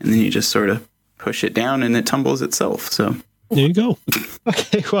incline, and then you just sort of push it down, and it tumbles itself. So there you go.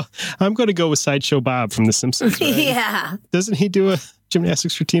 Okay, well, I'm going to go with Sideshow Bob from The Simpsons. Right? Yeah. Doesn't he do a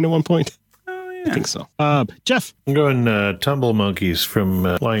gymnastics routine at one point? I think so. Jeff. I'm going Tumble Monkeys from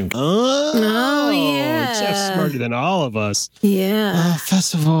Lion King. Oh, yeah. Jeff's smarter than all of us. Yeah.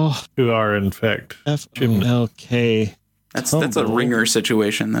 Festival. Who are, in fact, FMLK. That's a ringer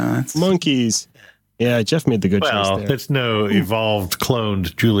situation, though. That's... Monkeys. Yeah, Jeff made the good choice there. Well, it's no evolved,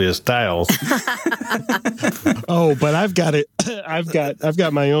 cloned Julia Stiles. Oh, but I've got it. I've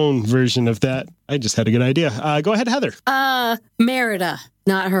got my own version of that. I just had a good idea. Go ahead, Heather. Merida,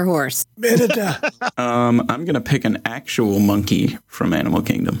 not her horse. Merida. I'm gonna pick an actual monkey from Animal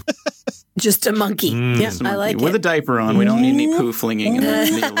Kingdom. Just a monkey. Yeah, I like it. With a diaper on. We don't need any poo flinging in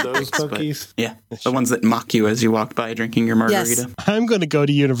Those monkeys. Yeah, the ones that mock you as you walk by drinking your margarita. Yes. I'm going to go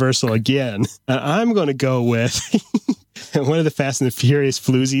to Universal again. I'm going to go with one of the Fast and the Furious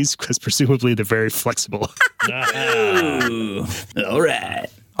floozies because presumably they're very flexible. Ooh, all right.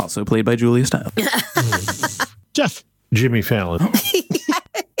 Also played by Julia Stiles. Jeff. Jimmy Fallon.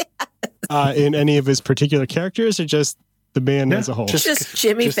 In any of his particular characters or just the band as a whole? Just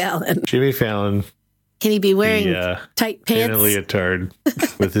Jimmy Fallon. Jimmy Fallon. Can he be wearing tight pants? In a leotard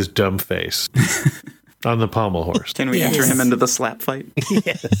with his dumb face on the pommel horse. Can we enter him into the slap fight?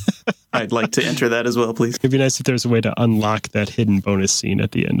 Yes. I'd like to enter that as well, please. It'd be nice if there's a way to unlock that hidden bonus scene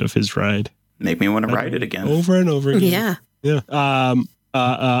at the end of his ride. Make me want to ride it again. Over and over again. Yeah.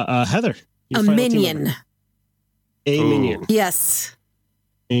 Heather. A minion. A minion. Yes.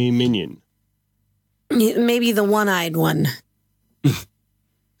 A minion. Maybe the one-eyed one.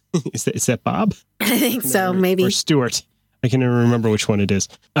 Is that Bob? I think so, maybe. Or Stuart. I can never remember which one it is.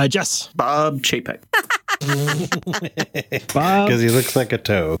 Jess. Bob Chapek. Bob. Because he looks like a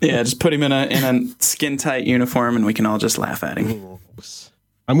toe. Yeah, just put him in a skin-tight uniform and we can all just laugh at him.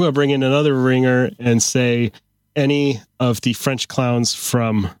 I'm going to bring in another ringer and say any of the French clowns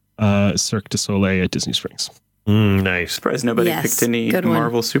from Cirque du Soleil at Disney Springs. Nice. Surprised nobody picked any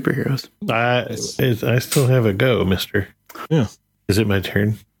Marvel superheroes. I still have a go, mister. Yeah. Is it my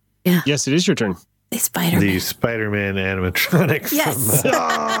turn? Yeah. Yes, it is your turn. The Spider-Man animatronic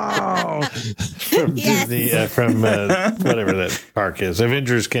from Disney, from whatever that park is,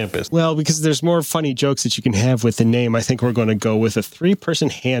 Avengers Campus. Well, because there's more funny jokes that you can have with the name, I think we're going to go with a 3-person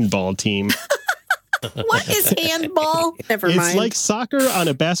handball team. What is handball? Never mind. It's like soccer on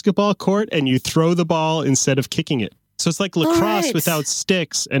a basketball court, and you throw the ball instead of kicking it. So it's like lacrosse without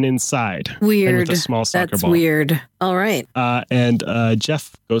sticks and inside. Weird. And with a small soccer That's ball. Weird. All right. And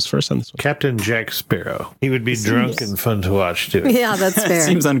Jeff goes first on this one. Captain Jack Sparrow. He would be drunk and fun to watch, too. Yeah, that's fair.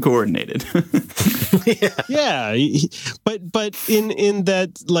 Seems uncoordinated. Yeah. But in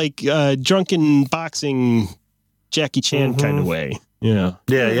that like drunken boxing Jackie Chan kind of way. Yeah.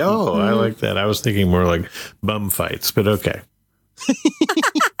 Yeah. I like that. I was thinking more like bum fights, but okay.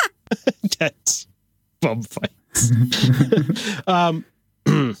 That's bum fights.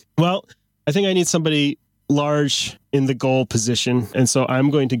 Well, I think I need somebody large in the goal position, and so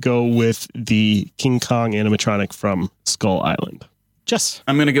I'm going to go with the King Kong animatronic from Skull Island. Jess.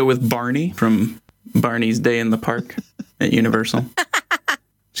 I'm going to go with Barney from Barney's Day in the Park at Universal.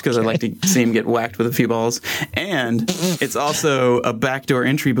 Just because I'd like to see him get whacked with a few balls. And it's also a backdoor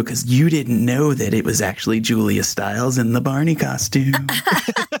entry because you didn't know that it was actually Julia Stiles in the Barney costume.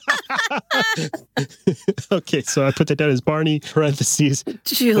 Okay, so I put that down as Barney, parentheses.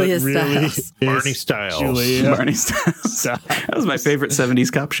 Julia but really Stiles. it's Barney Styles. Julia. Barney Styles. That was my favorite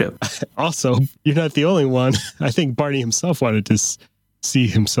 70s cop show. Also, you're not the only one. I think Barney himself wanted to see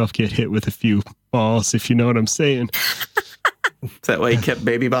himself get hit with a few balls, if you know what I'm saying. Is that why he kept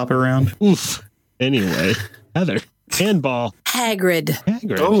Baby Bop around? Oof. Anyway, Heather, handball. Hagrid.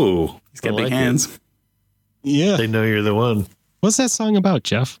 Hagrid. Oh, He's got I big like hands. it. Yeah. They know you're the one. What's that song about,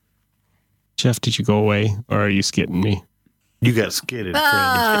 Jeff? Jeff, did you go away, or are you skidding me? You got skidded,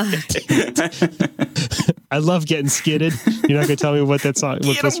 friend. I love getting skidded. You're not going to tell me what that song,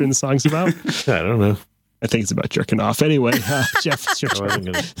 what listening the song's about? I don't know. I think it's about jerking off. Anyway, Jeff, it's your I wasn't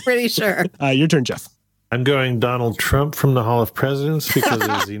turn. gonna- Pretty sure. Your turn, Jeff. I'm going Donald Trump from the Hall of Presidents because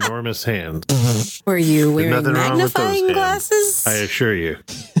of his enormous hands. Were you wearing nothing wrong with those magnifying hands. glasses? I assure you.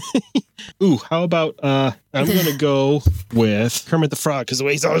 Ooh, how about I'm going to go with Kermit the Frog because the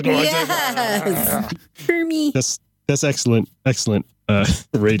way he's always going. Yes. Hermie. That's excellent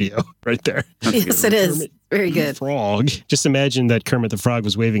radio right there. Yes, it is. Kermit Very good. Frog. Just imagine that Kermit the Frog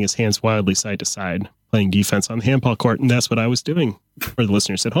was waving his hands wildly side to side, playing defense on the handball court, and that's what I was doing for the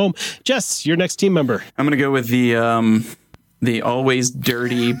listeners at home. Jess, your next team member. I'm going to go with the always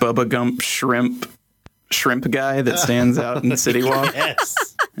dirty Bubba Gump shrimp guy that stands out in the City Walk.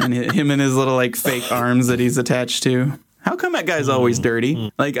 Yes. And him and his little like fake arms that he's attached to. How come that guy's always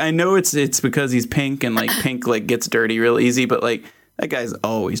dirty? Like, I know it's because he's pink and like pink like gets dirty real easy, but like that guy's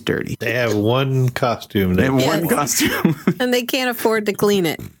always dirty. They have one costume. They have That one costume. And they can't afford to clean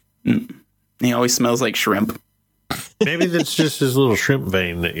it. He always smells like shrimp. Maybe that's just his little shrimp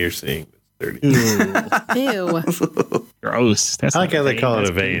vein that you're seeing. That's dirty. Ooh, Ew. gross. That's I like not how they call it that's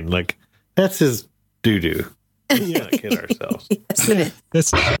a vein. Like, that's his doo-doo. Let's not kid ourselves. Yes, it is.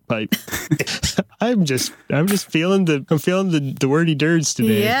 That's like I'm just feeling the wordy dirds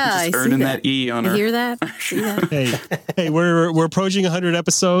today. Yeah, I Just see earning that. that E on You her. hear that? See that? Hey, we're approaching 100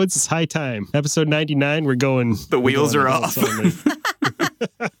 episodes. It's high time. Episode 99, we're going. The wheels we're are going off.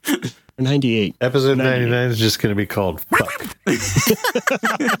 Or 98. Episode 99 is just going to be called Fuck.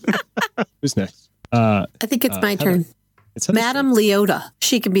 Who's next? I think it's my turn. It's Heather's Madam Leota.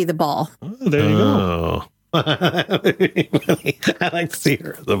 She can be the ball. turn. Oh, there you go. Oh. I like to see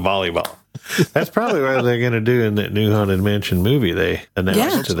her as a volleyball. That's probably what they're going to do in that new Haunted Mansion movie they announced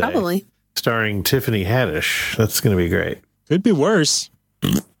Yeah, today. probably. Starring Tiffany Haddish. That's going to be great. Could be worse.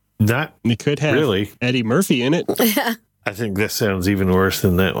 Not It could have really. Eddie Murphy in it. I think this sounds even worse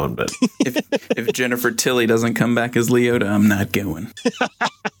than that one, but If Jennifer Tilly doesn't come back as Leota, I'm not going.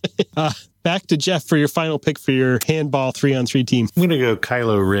 Back to Jeff for your final pick for your handball 3-on-3 team. I'm going to go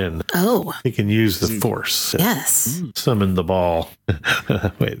Kylo Ren. Oh, He can use the Force. yes. Summon the ball.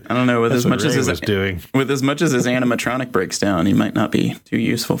 Wait, I don't know. With that's as what much as Ray his was doing. animatronic breaks down, he might not be too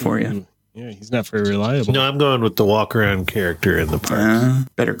useful for you. Yeah, he's not very reliable. No, I'm going with the walk around character in the park.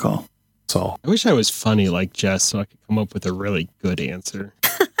 Better call. That's all. I wish I was funny like Jess so I could come up with a really good answer.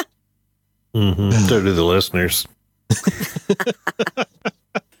 So do the listeners.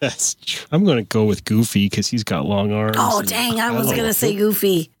 That's true. I'm going to go with Goofy because he's got long arms. Oh, and- dang. I was don't going know. to say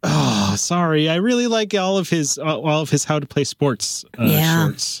Goofy. Oh, sorry. I really like all of his how to play sports Yeah.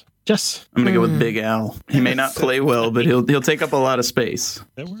 shorts. Yes, I'm gonna go with Big Al. He may not play well, but he'll take up a lot of space.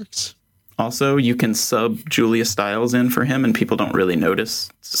 that works. Also, you can sub Julia Stiles in for him, and people don't really notice.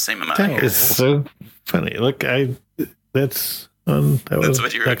 It's the same amount of That hair. is so funny. Look, that's That's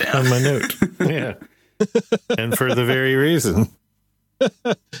what you wrote down. on my note. Yeah, and for the very reason.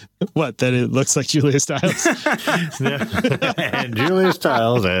 What? That it looks like Julia Stiles. And Julia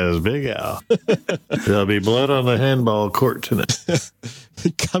Stiles as Big Al. There'll be blood on the handball court tonight.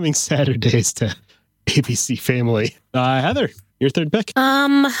 Coming Saturdays to ABC Family. Heather, your third pick.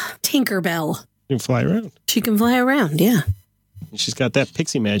 Tinkerbell. You can fly around. She can fly around. Yeah. She's got that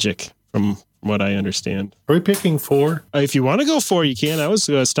pixie magic from what I understand. Are we picking 4? If you want to go 4, you can. I was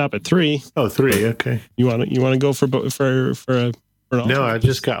going to stop at 3. Oh, 3. Okay. You want to go for an No, I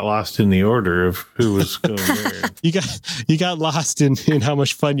just got lost in the order of who was going where. You got lost in how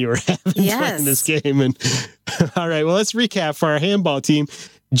much fun you were having Yes. playing this game. And all right, well, let's recap for our handball team.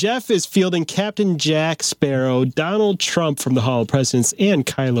 Jeff is fielding Captain Jack Sparrow, Donald Trump from the Hall of Presidents, and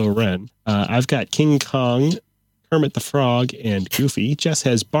Kylo Ren. I've got King Kong, Kermit the Frog, and Goofy. Jess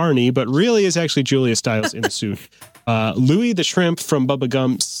has Barney, but really is actually Julia Stiles in the suit. Louie the Shrimp from Bubba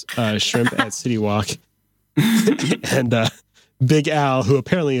Gump's Shrimp at City Walk. And Big Al, who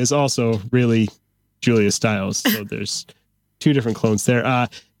apparently is also really Julia Stiles. So there's 2 different clones there.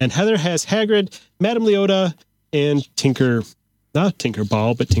 And Heather has Hagrid, Madame Leota, and Tinker Not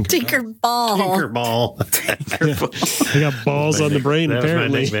Tinkerball, but Tinkerbell. Tinkerball. They got balls on the brain,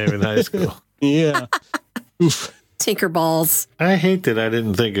 apparently. That was my nickname in high school. Yeah. Oof. Tinkerballs. I hate that I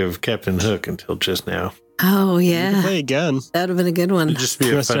didn't think of Captain Hook until just now. Oh, yeah. Play again. That would have been a good one. It'd just be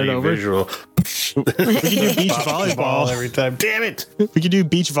You a wanna start funny over? visual. We could do beach volleyball. every time. Damn it! We could do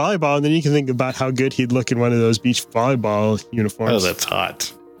beach volleyball, and then you can think about how good he'd look in one of those beach volleyball uniforms. Oh, that's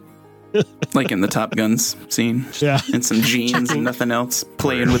hot. Like in the Top Guns scene. Yeah. And some jeans and nothing else.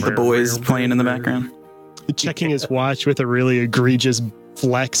 Playing with the boys, playing in the background. Checking his watch with a really egregious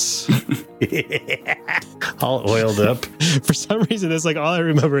flex. All oiled up. For some reason, that's like all I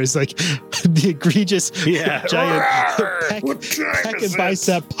remember is like the egregious Yeah. giant pec time and is it?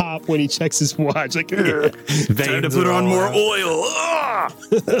 bicep pop when he checks his watch. Like, Time to put on more oil.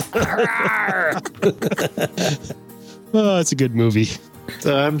 oh, it's a good movie.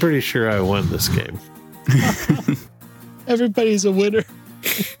 So I'm pretty sure I won this game. Everybody's a winner.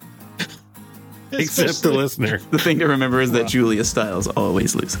 Except the listener. The thing to remember is that Julia Stiles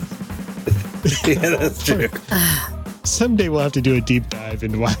always loses. Yeah, that's true. Someday we'll have to do a deep dive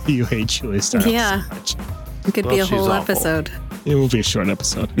into why you hate Julia Stiles Yeah. so much. It could Well, be a she's whole awful. episode. It will be a short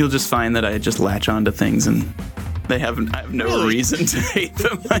episode. You'll just find that I just latch on to things and I have no Really? reason to hate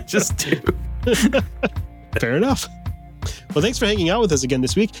them. I just do. Fair enough. Well, thanks for hanging out with us again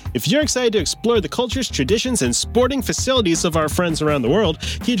this week. If you're excited to explore the cultures, traditions, and sporting facilities of our friends around the world,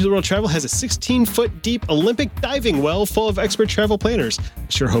 Key to the World Travel has a 16-foot deep Olympic diving well full of expert travel planners. I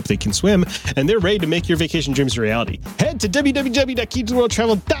sure hope they can swim, and they're ready to make your vacation dreams a reality. Head to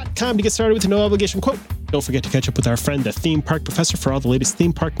www.keytotheworldtravel.com to get started with a no-obligation quote. Don't forget to catch up with our friend, the Theme Park Professor, for all the latest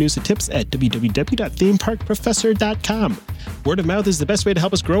theme park news and tips at www.themeparkprofessor.com. Word of mouth is the best way to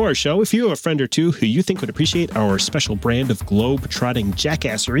help us grow our show. If you have a friend or two who you think would appreciate our special brand of globe-trotting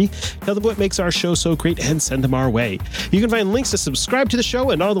jackassery, tell them what makes our show so great and send them our way. You can find links to subscribe to the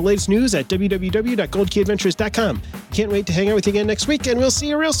show and all the latest news at www.goldkeyadventures.com. Can't wait to hang out with you again next week, and we'll see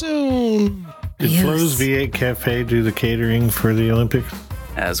you real soon. Did Yes. Flo's V8 Cafe do the catering for the Olympics?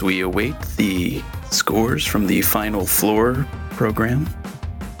 As we await the scores from the Final Floor program,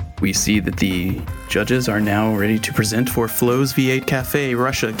 we see that the judges are now ready to present for Flo's V8 Cafe.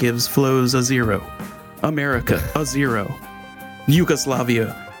 Russia gives Flo's a 0. America, a 0.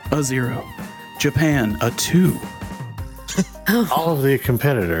 Yugoslavia, a 0. Japan, a 2. All of the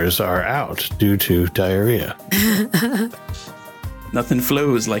competitors are out due to diarrhea. Nothing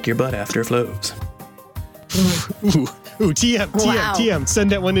flows like your butt after flows. Ooh, TM, Wow. TM,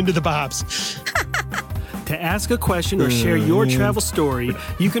 send that one into the Bobs. To ask a question or share your travel story,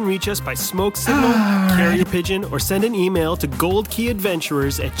 you can reach us by smoke signal, carrier pigeon, or send an email to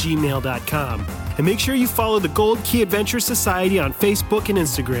goldkeyadventurers@gmail.com. And make sure you follow the Gold Key Adventure Society on Facebook and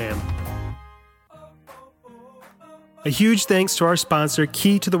Instagram. A huge thanks to our sponsor,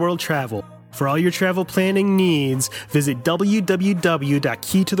 Key to the World Travel. For all your travel planning needs, visit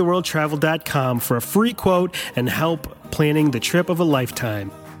www.keytotheworldtravel.com for a free quote and help planning the trip of a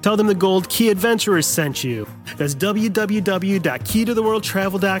lifetime. Tell them the Gold Key Adventurers sent you. That's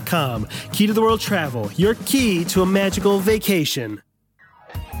www.keytotheworldtravel.com. Key to the World Travel, your key to a magical vacation.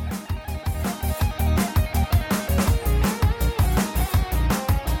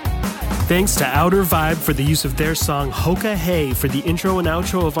 Thanks to Outer Vibe for the use of their song Hoka Hey for the intro and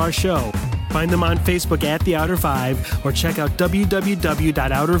outro of our show. Find them on Facebook at The Outer Vibe or check out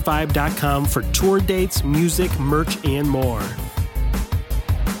www.outervibe.com for tour dates, music, merch, and more.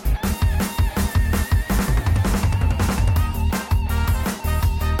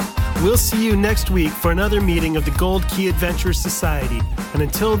 We'll see you next week for another meeting of the Gold Key Adventure Society. And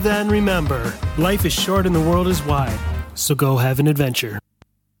until then, remember, life is short and the world is wide. So go have an adventure.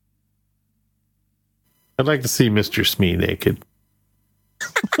 I'd like to see Mr. Smee naked.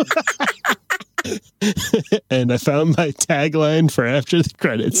 And I found my tagline for after the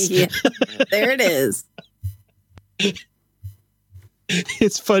credits. Yeah, there it is.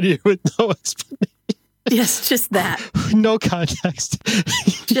 It's funnier with no explanation, Yes, just that. no context.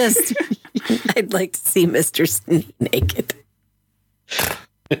 Just, I'd like to see Mr. Snee naked.